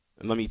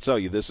 And let me tell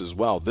you this as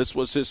well. This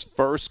was his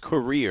first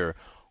career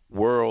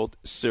World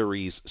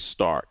Series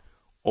start.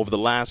 Over the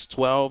last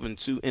 12 and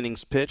 2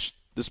 innings pitched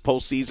this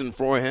postseason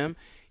for him,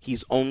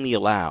 he's only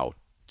allowed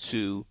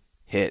 2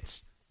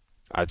 hits.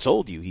 I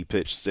told you he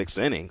pitched 6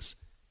 innings.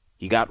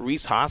 He got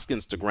Rhys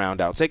Hoskins to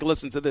ground out. Take a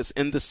listen to this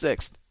in the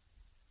 6th.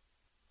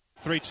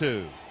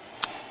 3-2.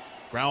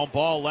 Ground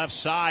ball left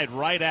side,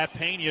 right at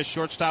Pena.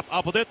 Shortstop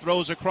up with it,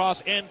 throws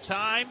across in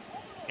time.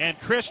 And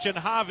Christian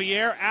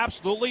Javier,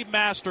 absolutely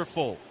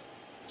masterful.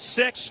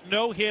 6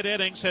 no-hit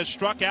innings, has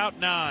struck out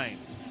 9.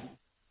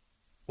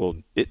 Well,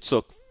 it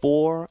took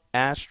 4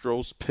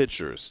 Astros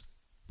pitchers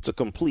to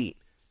complete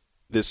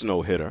this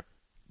no-hitter.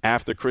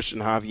 After Christian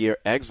Javier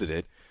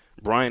exited,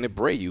 Brian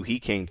Abreu, he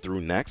came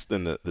through next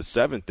in the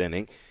 7th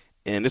inning,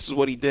 and this is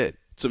what he did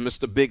to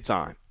Mr. Big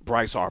Time,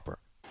 Bryce Harper.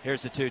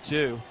 Here's the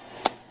 2-2.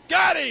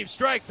 Got him!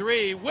 Strike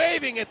 3,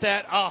 waving at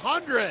that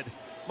 100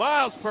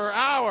 miles per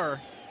hour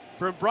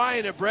from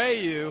Brian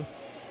Abreu.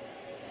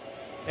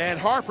 And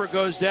Harper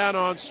goes down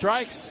on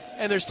strikes,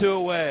 and there's 2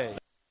 away.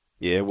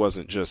 Yeah, it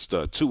wasn't just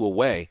 2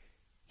 away.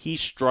 He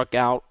struck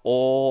out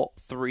all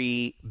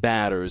 3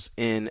 batters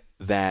in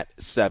that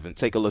 7th.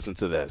 Take a listen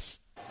to this.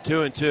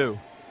 2-2.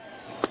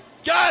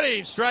 Got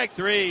him! Strike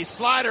 3.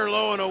 Slider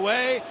low and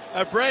away.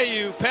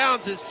 Abreu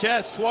pounds his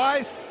chest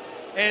twice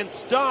and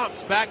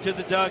stomps back to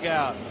the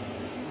dugout.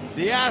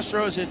 The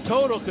Astros in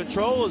total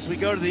control as we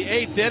go to the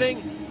 8th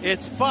inning.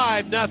 It's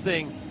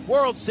 5-0.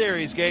 World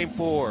Series Game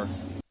 4.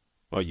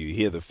 Well, you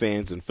hear the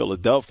fans in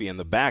Philadelphia in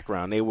the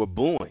background. They were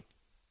booing.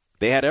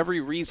 They had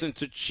every reason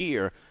to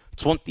cheer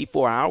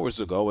 24 hours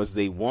ago as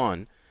they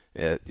won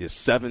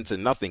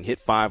 7-0,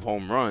 hit 5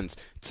 home runs.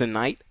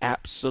 Tonight,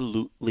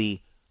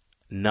 absolutely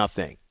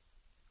nothing.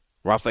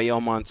 Rafael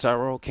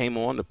Montero came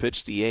on to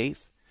pitch the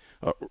 8th.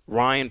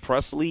 Ryan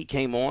Presley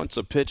came on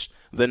to pitch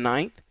the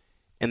 9th.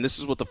 And this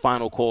is what the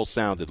final call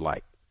sounded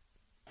like.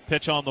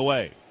 Pitch on the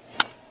way.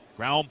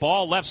 Ground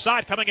ball left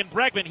side coming in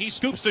Bregman. He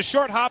scoops to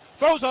short hop,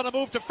 throws on a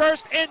move to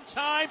first in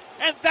time,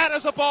 and that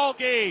is a ball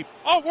game.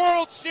 A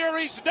World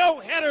Series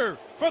no-hitter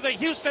for the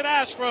Houston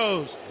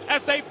Astros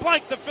as they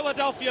blank the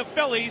Philadelphia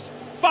Phillies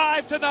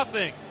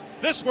 5-0.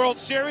 This World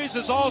Series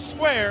is all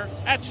square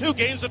at 2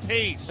 games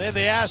apiece. Then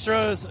the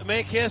Astros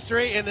make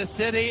history in the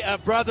city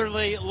of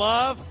brotherly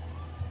love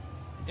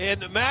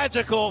in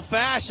magical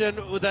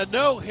fashion with a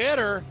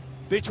no-hitter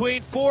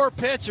between 4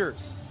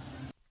 pitchers.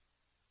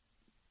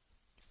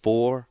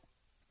 4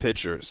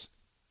 pitchers.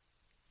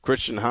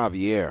 Christian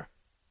Javier,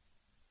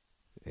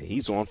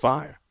 he's on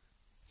fire.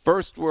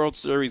 First World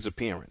Series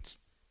appearance.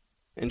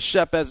 And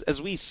Shep,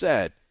 as we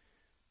said,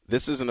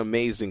 this is an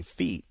amazing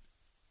feat.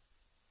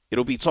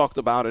 It'll be talked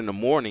about in the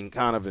morning,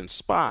 kind of in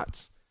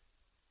spots.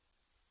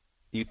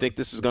 You think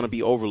this is going to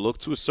be overlooked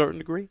to a certain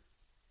degree?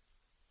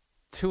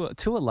 To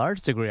a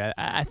large degree.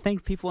 I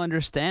think people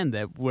understand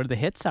that where the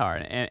hits are,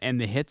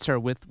 and the hits are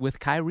with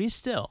Kyrie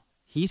still.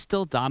 He's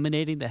still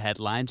dominating the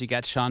headlines. You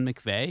got Sean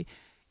McVay,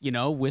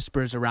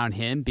 whispers around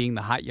him being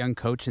the hot young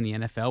coach in the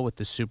NFL with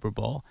the Super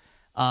Bowl.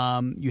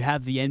 You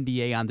have the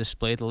NBA on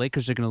display. The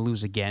Lakers are going to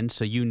lose again,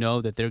 so you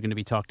know that they're going to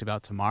be talked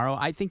about tomorrow.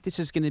 I think this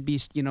is going to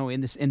be,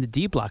 in the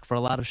D block for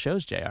a lot of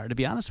shows, JR, to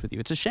be honest with you.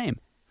 It's a shame.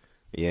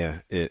 Yeah,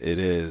 it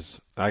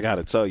is. I got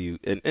to tell you.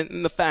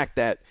 And the fact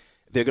that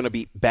they're going to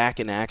be back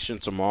in action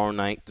tomorrow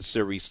night, the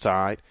series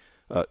tied.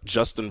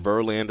 Justin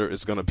Verlander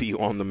is going to be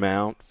on the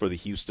mound for the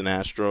Houston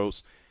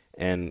Astros.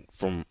 And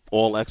from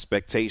all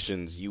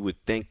expectations, you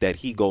would think that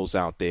he goes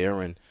out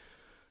there and,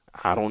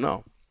 I don't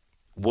know,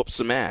 whoops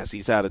some ass.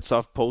 He's had a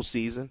tough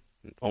postseason,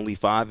 only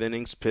 5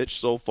 innings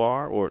pitched so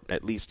far, or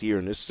at least here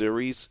in this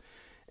series.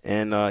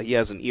 And he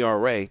has an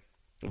ERA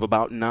of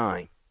about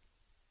 9.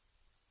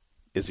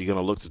 Is he going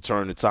to look to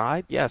turn the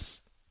tide?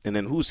 Yes. And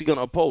then who's he going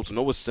to oppose?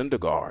 Noah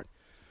Syndergaard.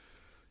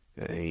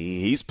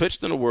 He's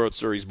pitched in the World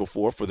Series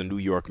before for the New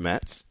York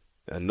Mets.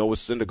 Noah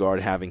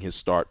Syndergaard having his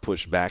start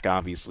pushed back,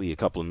 obviously, a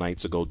couple of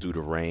nights ago due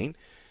to rain.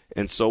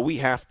 And so we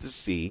have to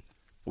see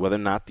whether or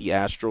not the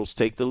Astros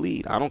take the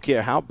lead. I don't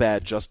care how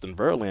bad Justin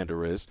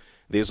Verlander is.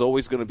 There's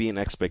always going to be an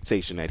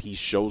expectation that he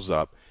shows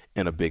up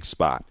in a big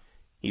spot.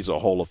 He's a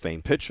Hall of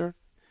Fame pitcher.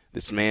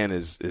 This man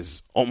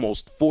is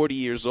almost 40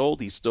 years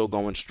old. He's still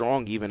going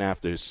strong even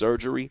after his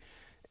surgery.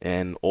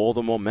 And all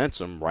the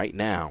momentum right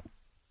now,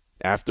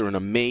 after an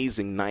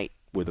amazing night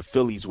where the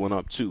Phillies went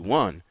up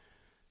 2-1,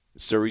 the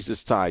series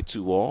is tied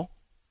 2-2.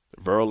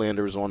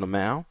 Verlander is on the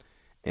mound,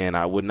 and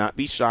I would not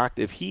be shocked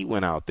if he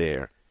went out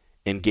there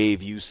and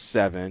gave you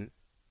 7,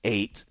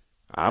 8,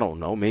 I don't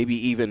know, maybe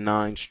even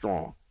 9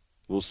 strong.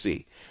 We'll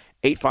see.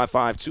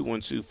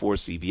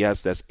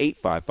 855-212-4CBS. That's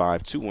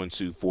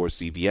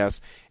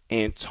 855-212-4CBS.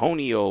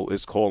 Antonio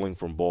is calling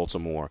from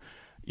Baltimore.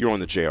 You're on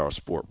the JR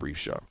Sport Brief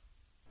Show.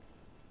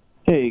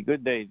 Hey,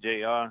 good day,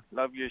 JR.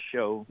 Love your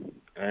show.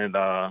 And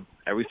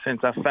ever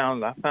since I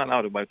found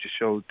out about your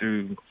show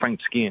through Frank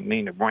Ski and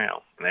Nina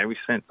Brown, and ever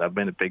since I've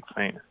been a big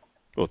fan.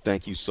 Well,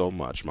 thank you so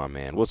much, my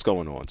man. What's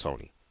going on,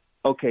 Tony?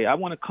 Okay, I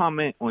want to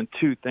comment on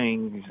two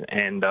things.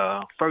 And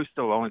first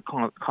of all, I want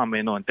to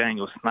comment on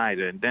Daniel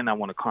Snyder, and then I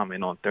want to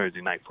comment on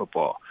Thursday Night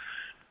Football.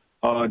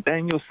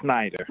 Daniel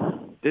Snyder,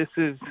 this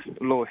is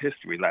a little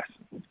history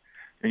lesson.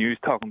 And you was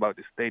talking about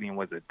the stadium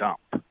was a dump.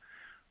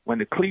 When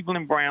the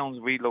Cleveland Browns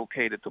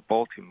relocated to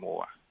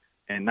Baltimore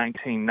in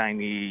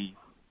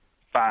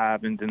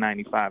 1995 into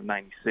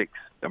 95-96,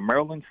 the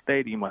Maryland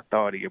Stadium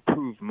Authority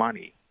approved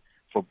money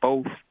for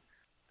both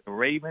the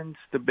Ravens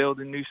to build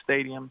a new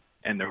stadium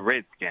and the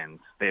Redskins.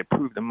 They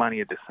approved the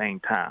money at the same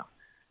time.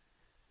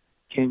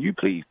 Can you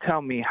please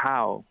tell me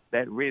how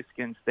that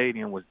Redskins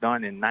stadium was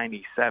done in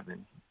 97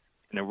 and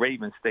the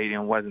Ravens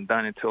stadium wasn't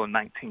done until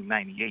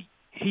 1998?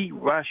 He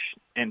rushed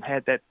and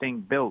had that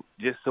thing built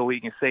just so he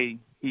can say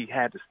he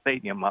had the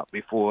stadium up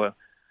before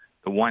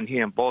the one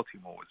here in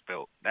Baltimore was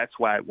built. That's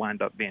why it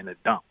wound up being a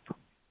dump.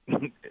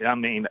 I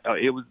mean,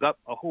 it was up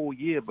a whole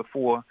year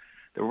before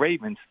the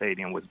Ravens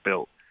stadium was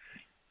built.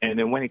 And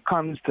then when it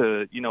comes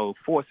to,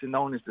 forcing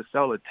owners to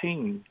sell a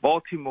team,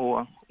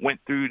 Baltimore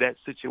went through that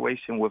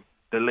situation with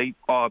the late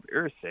Bob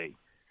Irsay.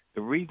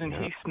 The reason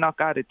he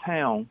snuck out of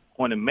town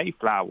on the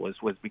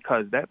Mayflowers was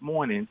because that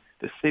morning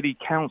the city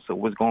council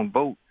was going to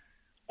vote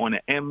on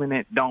an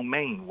eminent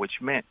domain, which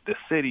meant the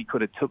city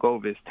could have took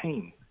over his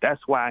team.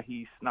 That's why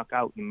he snuck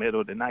out in the middle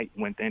of the night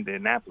and went to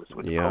Indianapolis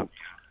with the coach.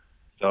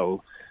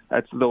 So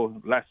that's a little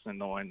lesson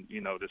on,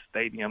 the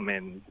stadium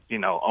and,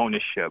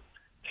 ownership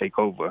take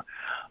over.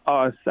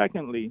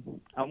 Secondly,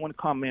 I want to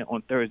comment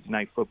on Thursday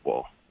Night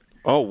Football.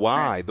 Oh,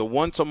 why? The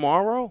one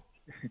tomorrow?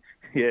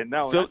 Yeah,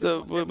 no.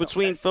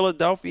 Between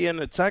Philadelphia and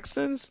the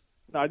Texans?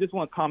 No, I just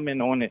want to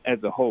comment on it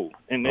as a whole.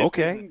 And go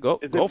for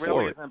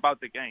really it. Isn't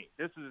about the game.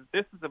 This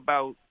is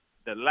about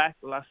the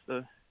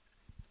lackluster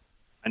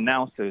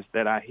announcers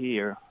that I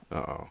hear,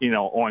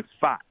 on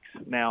Fox.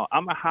 Now,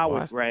 I'm a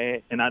Howard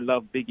grad, and I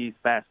love Big East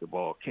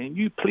basketball. Can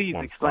you please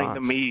explain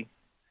to me?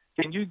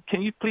 Can you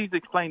please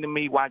explain to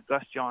me why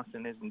Gus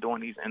Johnson isn't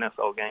doing these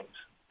NFL games?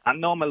 I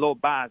know I'm a little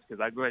biased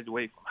because I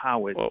graduated from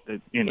Howard.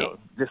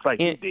 Just like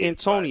you did.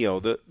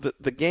 Antonio,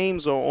 the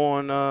games are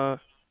on.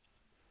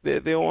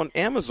 They're on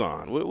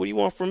Amazon. What do you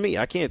want from me?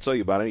 I can't tell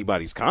you about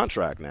anybody's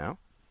contract now.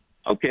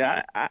 Okay,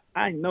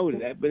 I know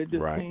that, but it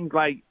just seems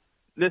like,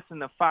 listen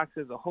to Fox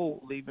as a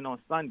whole, even on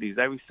Sundays,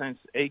 ever since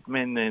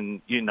Aikman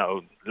and,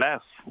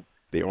 left.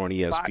 They're on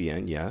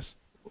ESPN, yes.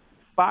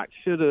 Fox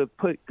should have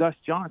put Gus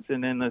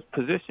Johnson in a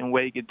position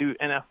where he could do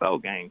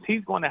NFL games.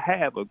 He's going to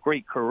have a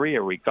great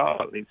career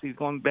regardless. He's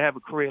going to have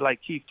a career like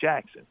Keith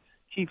Jackson.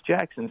 Keith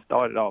Jackson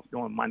started off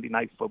doing Monday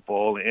Night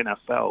Football and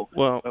NFL.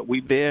 Well, but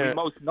we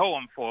most know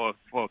him for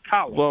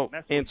college. Well,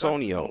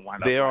 Antonio,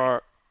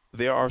 there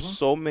are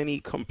so many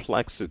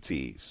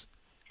complexities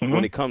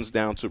when it comes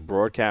down to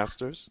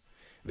broadcasters,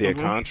 their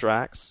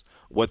contracts,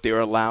 what they're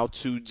allowed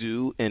to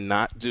do and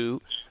not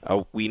do.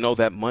 We know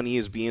that money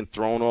is being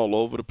thrown all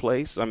over the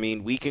place. I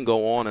mean, we can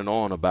go on and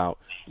on about,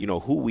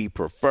 who we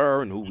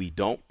prefer and who we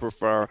don't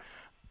prefer.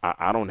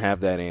 I don't have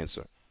that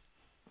answer.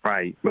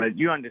 Right, but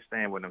you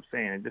understand what I'm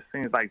saying. It just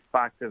seems like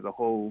Fox as a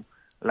whole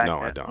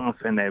lacks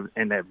in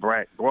that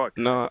broadcast.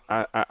 No,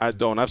 I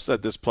don't. I've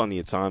said this plenty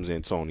of times,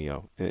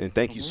 Antonio, and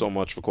thank you so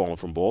much for calling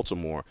from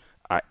Baltimore.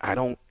 I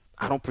don't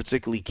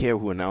particularly care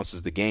who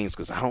announces the games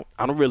because I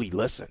don't really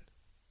listen.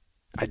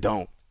 I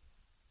don't.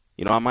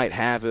 I might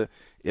have it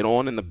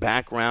on in the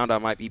background. I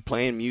might be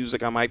playing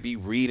music. I might be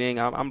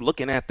reading. I'm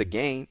looking at the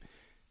game.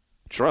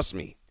 Trust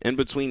me, in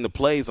between the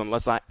plays,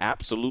 unless I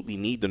absolutely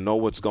need to know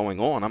what's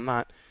going on, I'm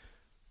not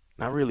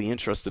really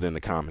interested in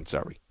the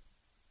commentary.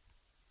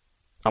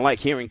 I like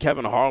hearing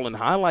Kevin Harlan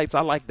highlights.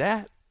 I like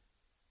that.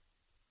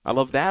 I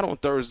love that on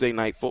Thursday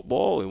Night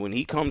Football. And when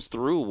he comes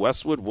through,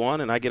 Westwood won,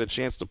 and I get a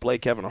chance to play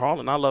Kevin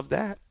Harlan, I love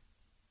that.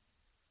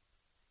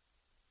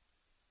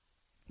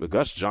 But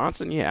Gus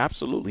Johnson, yeah,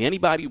 absolutely.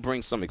 Anybody who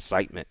brings some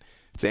excitement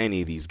to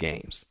any of these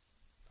games,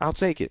 I'll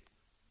take it.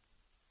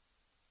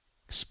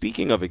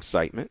 Speaking of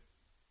excitement,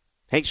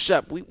 hey,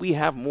 Shep, we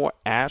have more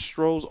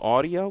Astros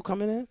audio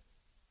coming in?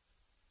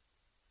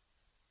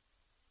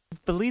 I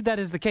believe that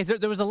is the case.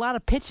 There was a lot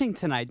of pitching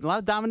tonight, a lot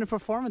of dominant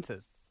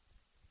performances.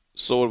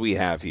 So what do we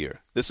have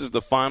here? This is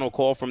the final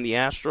call from the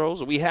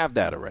Astros? We have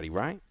that already,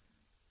 right?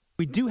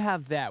 We do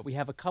have that. We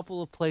have a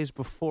couple of plays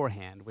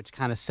beforehand, which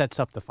kind of sets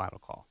up the final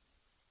call.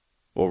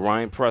 Well,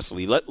 Ryan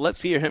Presley,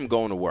 let's hear him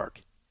going to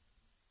work.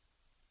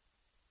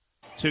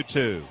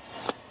 2-2.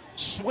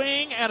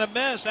 Swing and a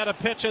miss at a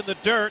pitch in the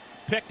dirt.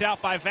 Picked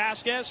out by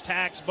Vasquez.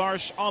 Tags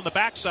Marsh on the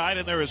backside,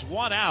 and there is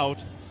one out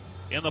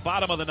in the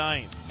bottom of the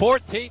ninth.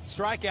 14th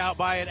strikeout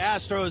by an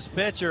Astros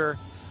pitcher.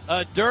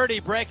 A dirty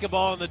breaking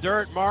ball in the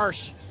dirt.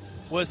 Marsh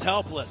was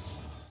helpless.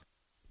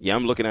 Yeah,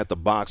 I'm looking at the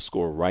box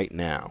score right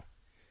now.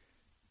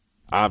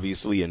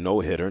 Obviously a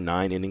no-hitter,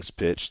 9 innings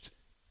pitched.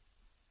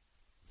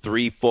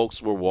 3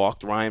 folks were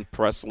walked. Ryan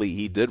Presley,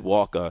 he did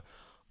walk a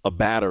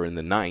batter in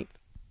the ninth.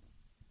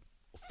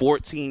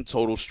 14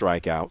 total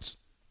strikeouts.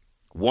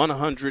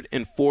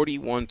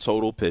 141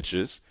 total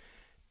pitches.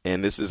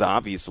 And this is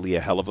obviously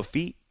a hell of a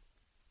feat.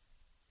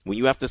 When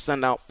you have to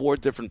send out 4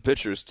 different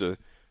pitchers to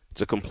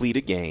complete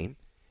a game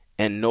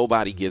and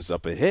nobody gives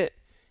up a hit,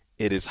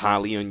 it is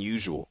highly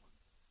unusual.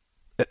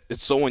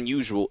 It's so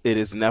unusual, it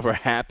has never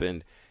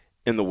happened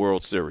in the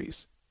World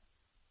Series.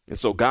 And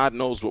so God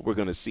knows what we're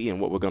going to see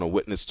and what we're going to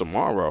witness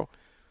tomorrow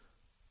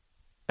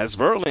as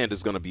Verlander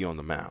is going to be on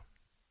the mound.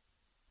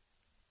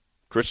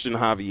 Christian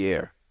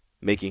Javier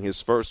making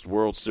his first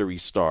World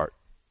Series start.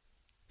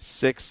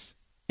 6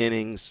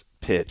 innings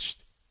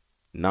pitched,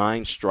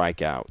 9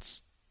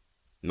 strikeouts,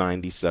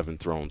 97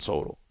 thrown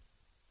total.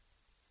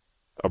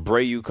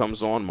 Abreu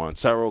comes on,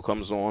 Montero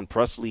comes on,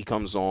 Presley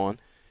comes on.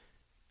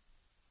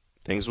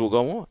 Things will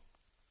go on.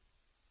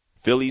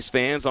 Phillies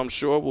fans, I'm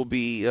sure, will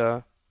be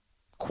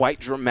quite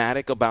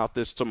dramatic about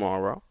this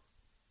tomorrow.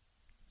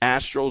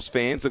 Astros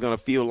fans are going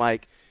to feel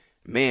like,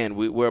 man,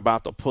 we're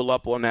about to pull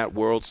up on that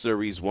World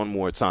Series one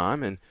more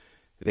time. And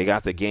they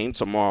got the game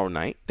tomorrow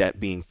night, that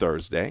being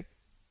Thursday.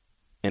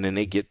 And then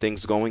they get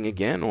things going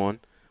again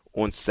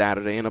on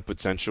Saturday in a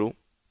potential,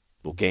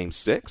 well, Game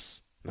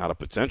 6. Not a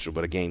potential,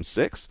 but a Game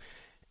 6.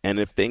 And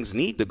if things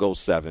need to go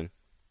 7,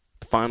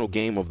 the final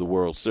game of the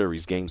World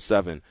Series, Game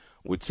 7,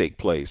 would take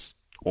place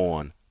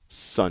on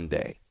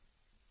Sunday.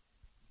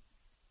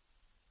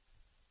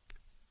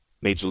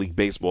 Major League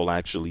Baseball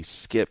actually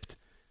skipped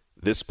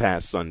this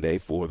past Sunday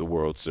for the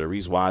World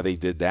Series. Why they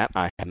did that,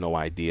 I have no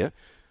idea.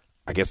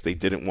 I guess they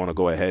didn't want to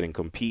go ahead and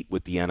compete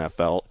with the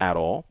NFL at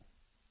all.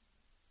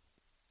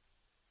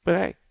 But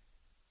hey,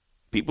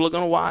 people are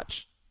going to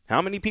watch.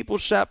 How many people,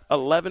 Shep?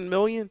 11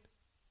 million?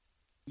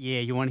 Yeah,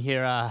 you want to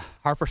hear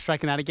Harper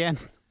striking out again?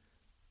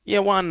 Yeah,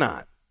 why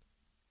not?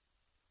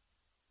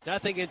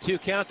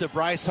 0-2 count to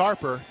Bryce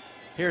Harper.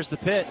 Here's the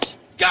pitch.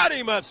 Got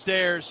him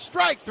upstairs.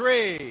 Strike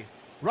 3.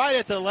 Right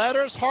at the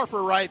letters.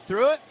 Harper right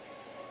through it.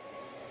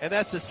 And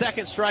that's the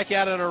second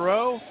strikeout in a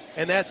row.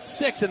 And that's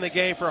 6 in the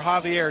game for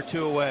Javier,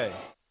 2 away.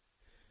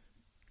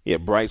 Yeah,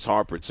 Bryce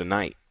Harper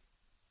tonight.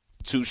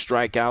 2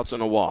 strikeouts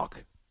and a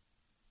walk.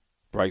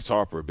 Bryce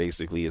Harper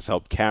basically has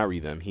helped carry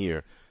them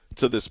here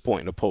to this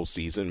point in the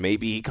postseason.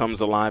 Maybe he comes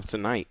alive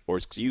tonight, or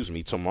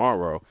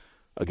tomorrow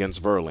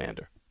against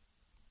Verlander.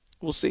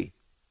 We'll see.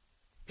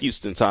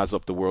 Houston ties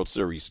up the World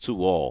Series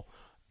 2-2,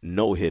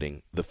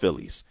 no-hitting the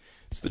Phillies.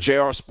 It's the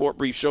JR Sport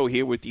Brief Show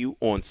here with you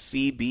on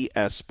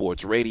CBS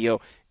Sports Radio.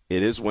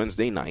 It is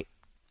Wednesday night.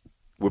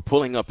 We're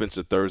pulling up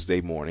into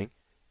Thursday morning,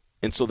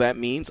 and so that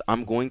means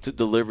I'm going to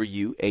deliver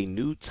you a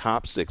new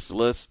top 6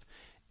 list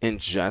in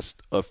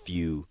just a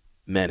few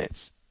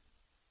minutes.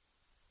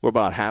 We're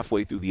about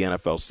halfway through the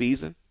NFL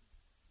season.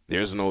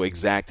 There's no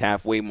exact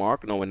halfway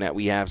mark, knowing that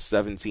we have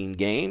 17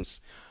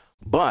 games,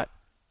 but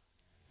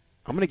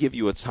I'm going to give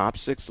you a top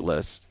 6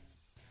 list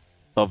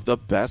of the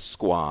best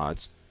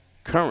squads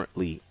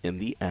currently in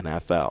the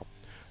NFL.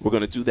 We're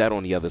going to do that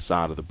on the other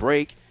side of the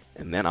break,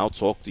 and then I'll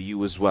talk to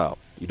you as well.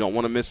 You don't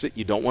want to miss it.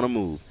 You don't want to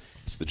move.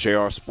 It's the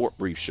JR Sport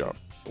Brief Show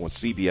on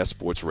CBS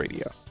Sports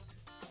Radio.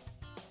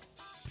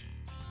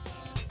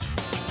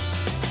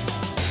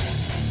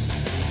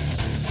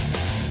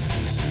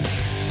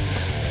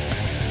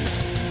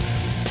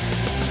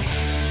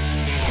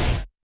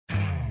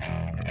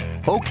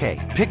 Okay,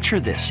 picture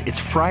this. It's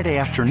Friday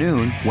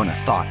afternoon when a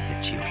thought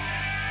hits you.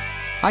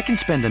 I can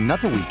spend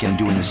another weekend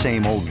doing the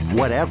same old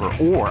whatever,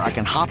 or I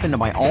can hop into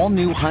my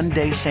all-new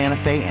Hyundai Santa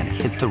Fe and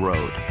hit the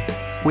road.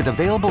 With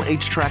available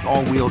H-Track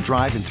all-wheel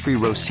drive and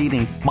 3-row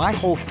seating, my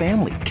whole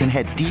family can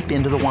head deep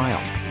into the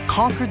wild.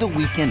 Conquer the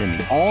weekend in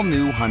the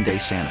all-new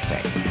Hyundai Santa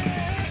Fe.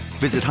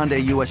 Visit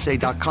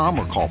HyundaiUSA.com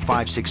or call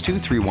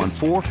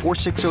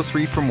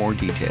 562-314-4603 for more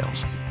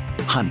details.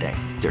 Hyundai,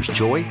 there's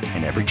joy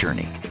in every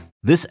journey.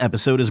 This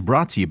episode is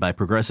brought to you by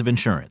Progressive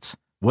Insurance.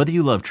 Whether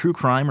you love true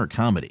crime or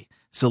comedy,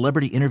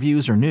 celebrity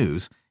interviews or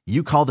news,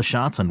 you call the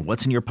shots on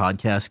what's in your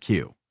podcast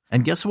queue.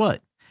 And guess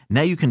what?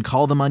 Now you can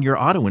call them on your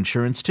auto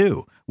insurance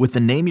too with the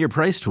Name Your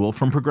Price tool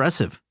from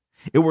Progressive.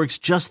 It works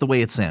just the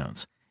way it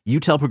sounds. You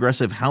tell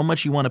Progressive how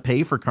much you want to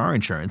pay for car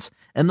insurance,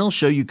 and they'll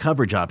show you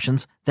coverage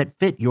options that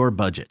fit your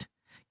budget.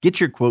 Get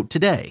your quote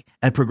today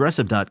at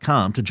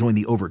Progressive.com to join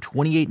the over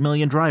 28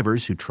 million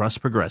drivers who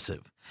trust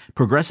Progressive.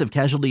 Progressive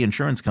Casualty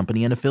Insurance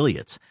Company and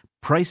Affiliates.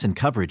 Price and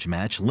coverage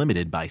match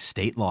limited by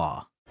state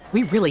law.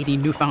 We really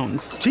need new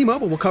phones.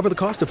 T-Mobile will cover the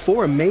cost of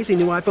 4 amazing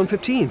new iPhone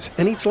 15s,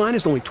 and each line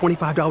is only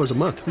 $25 a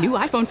month. New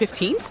iPhone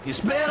 15s?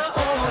 It's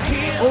better over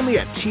here. Only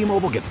at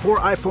T-Mobile, get 4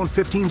 iPhone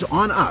 15s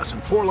on us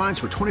and 4 lines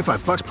for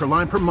 $25 per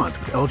line per month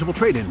with eligible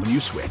trade-in when you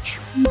switch.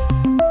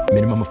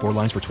 Minimum of 4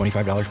 lines for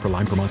 $25 per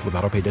line per month with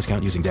autopay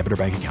discount using debit or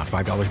bank account.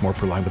 $5 more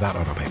per line without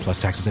autopay,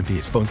 plus taxes and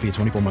fees. Phone fee at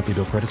 24 monthly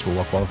bill credits for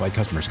well-qualified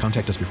customers.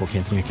 Contact us before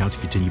canceling account to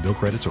continue bill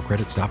credits or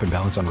credit stop and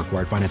balance on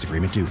required finance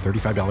agreement due.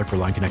 $35 per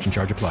line connection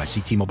charge applies.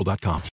 See T-Mobile.com.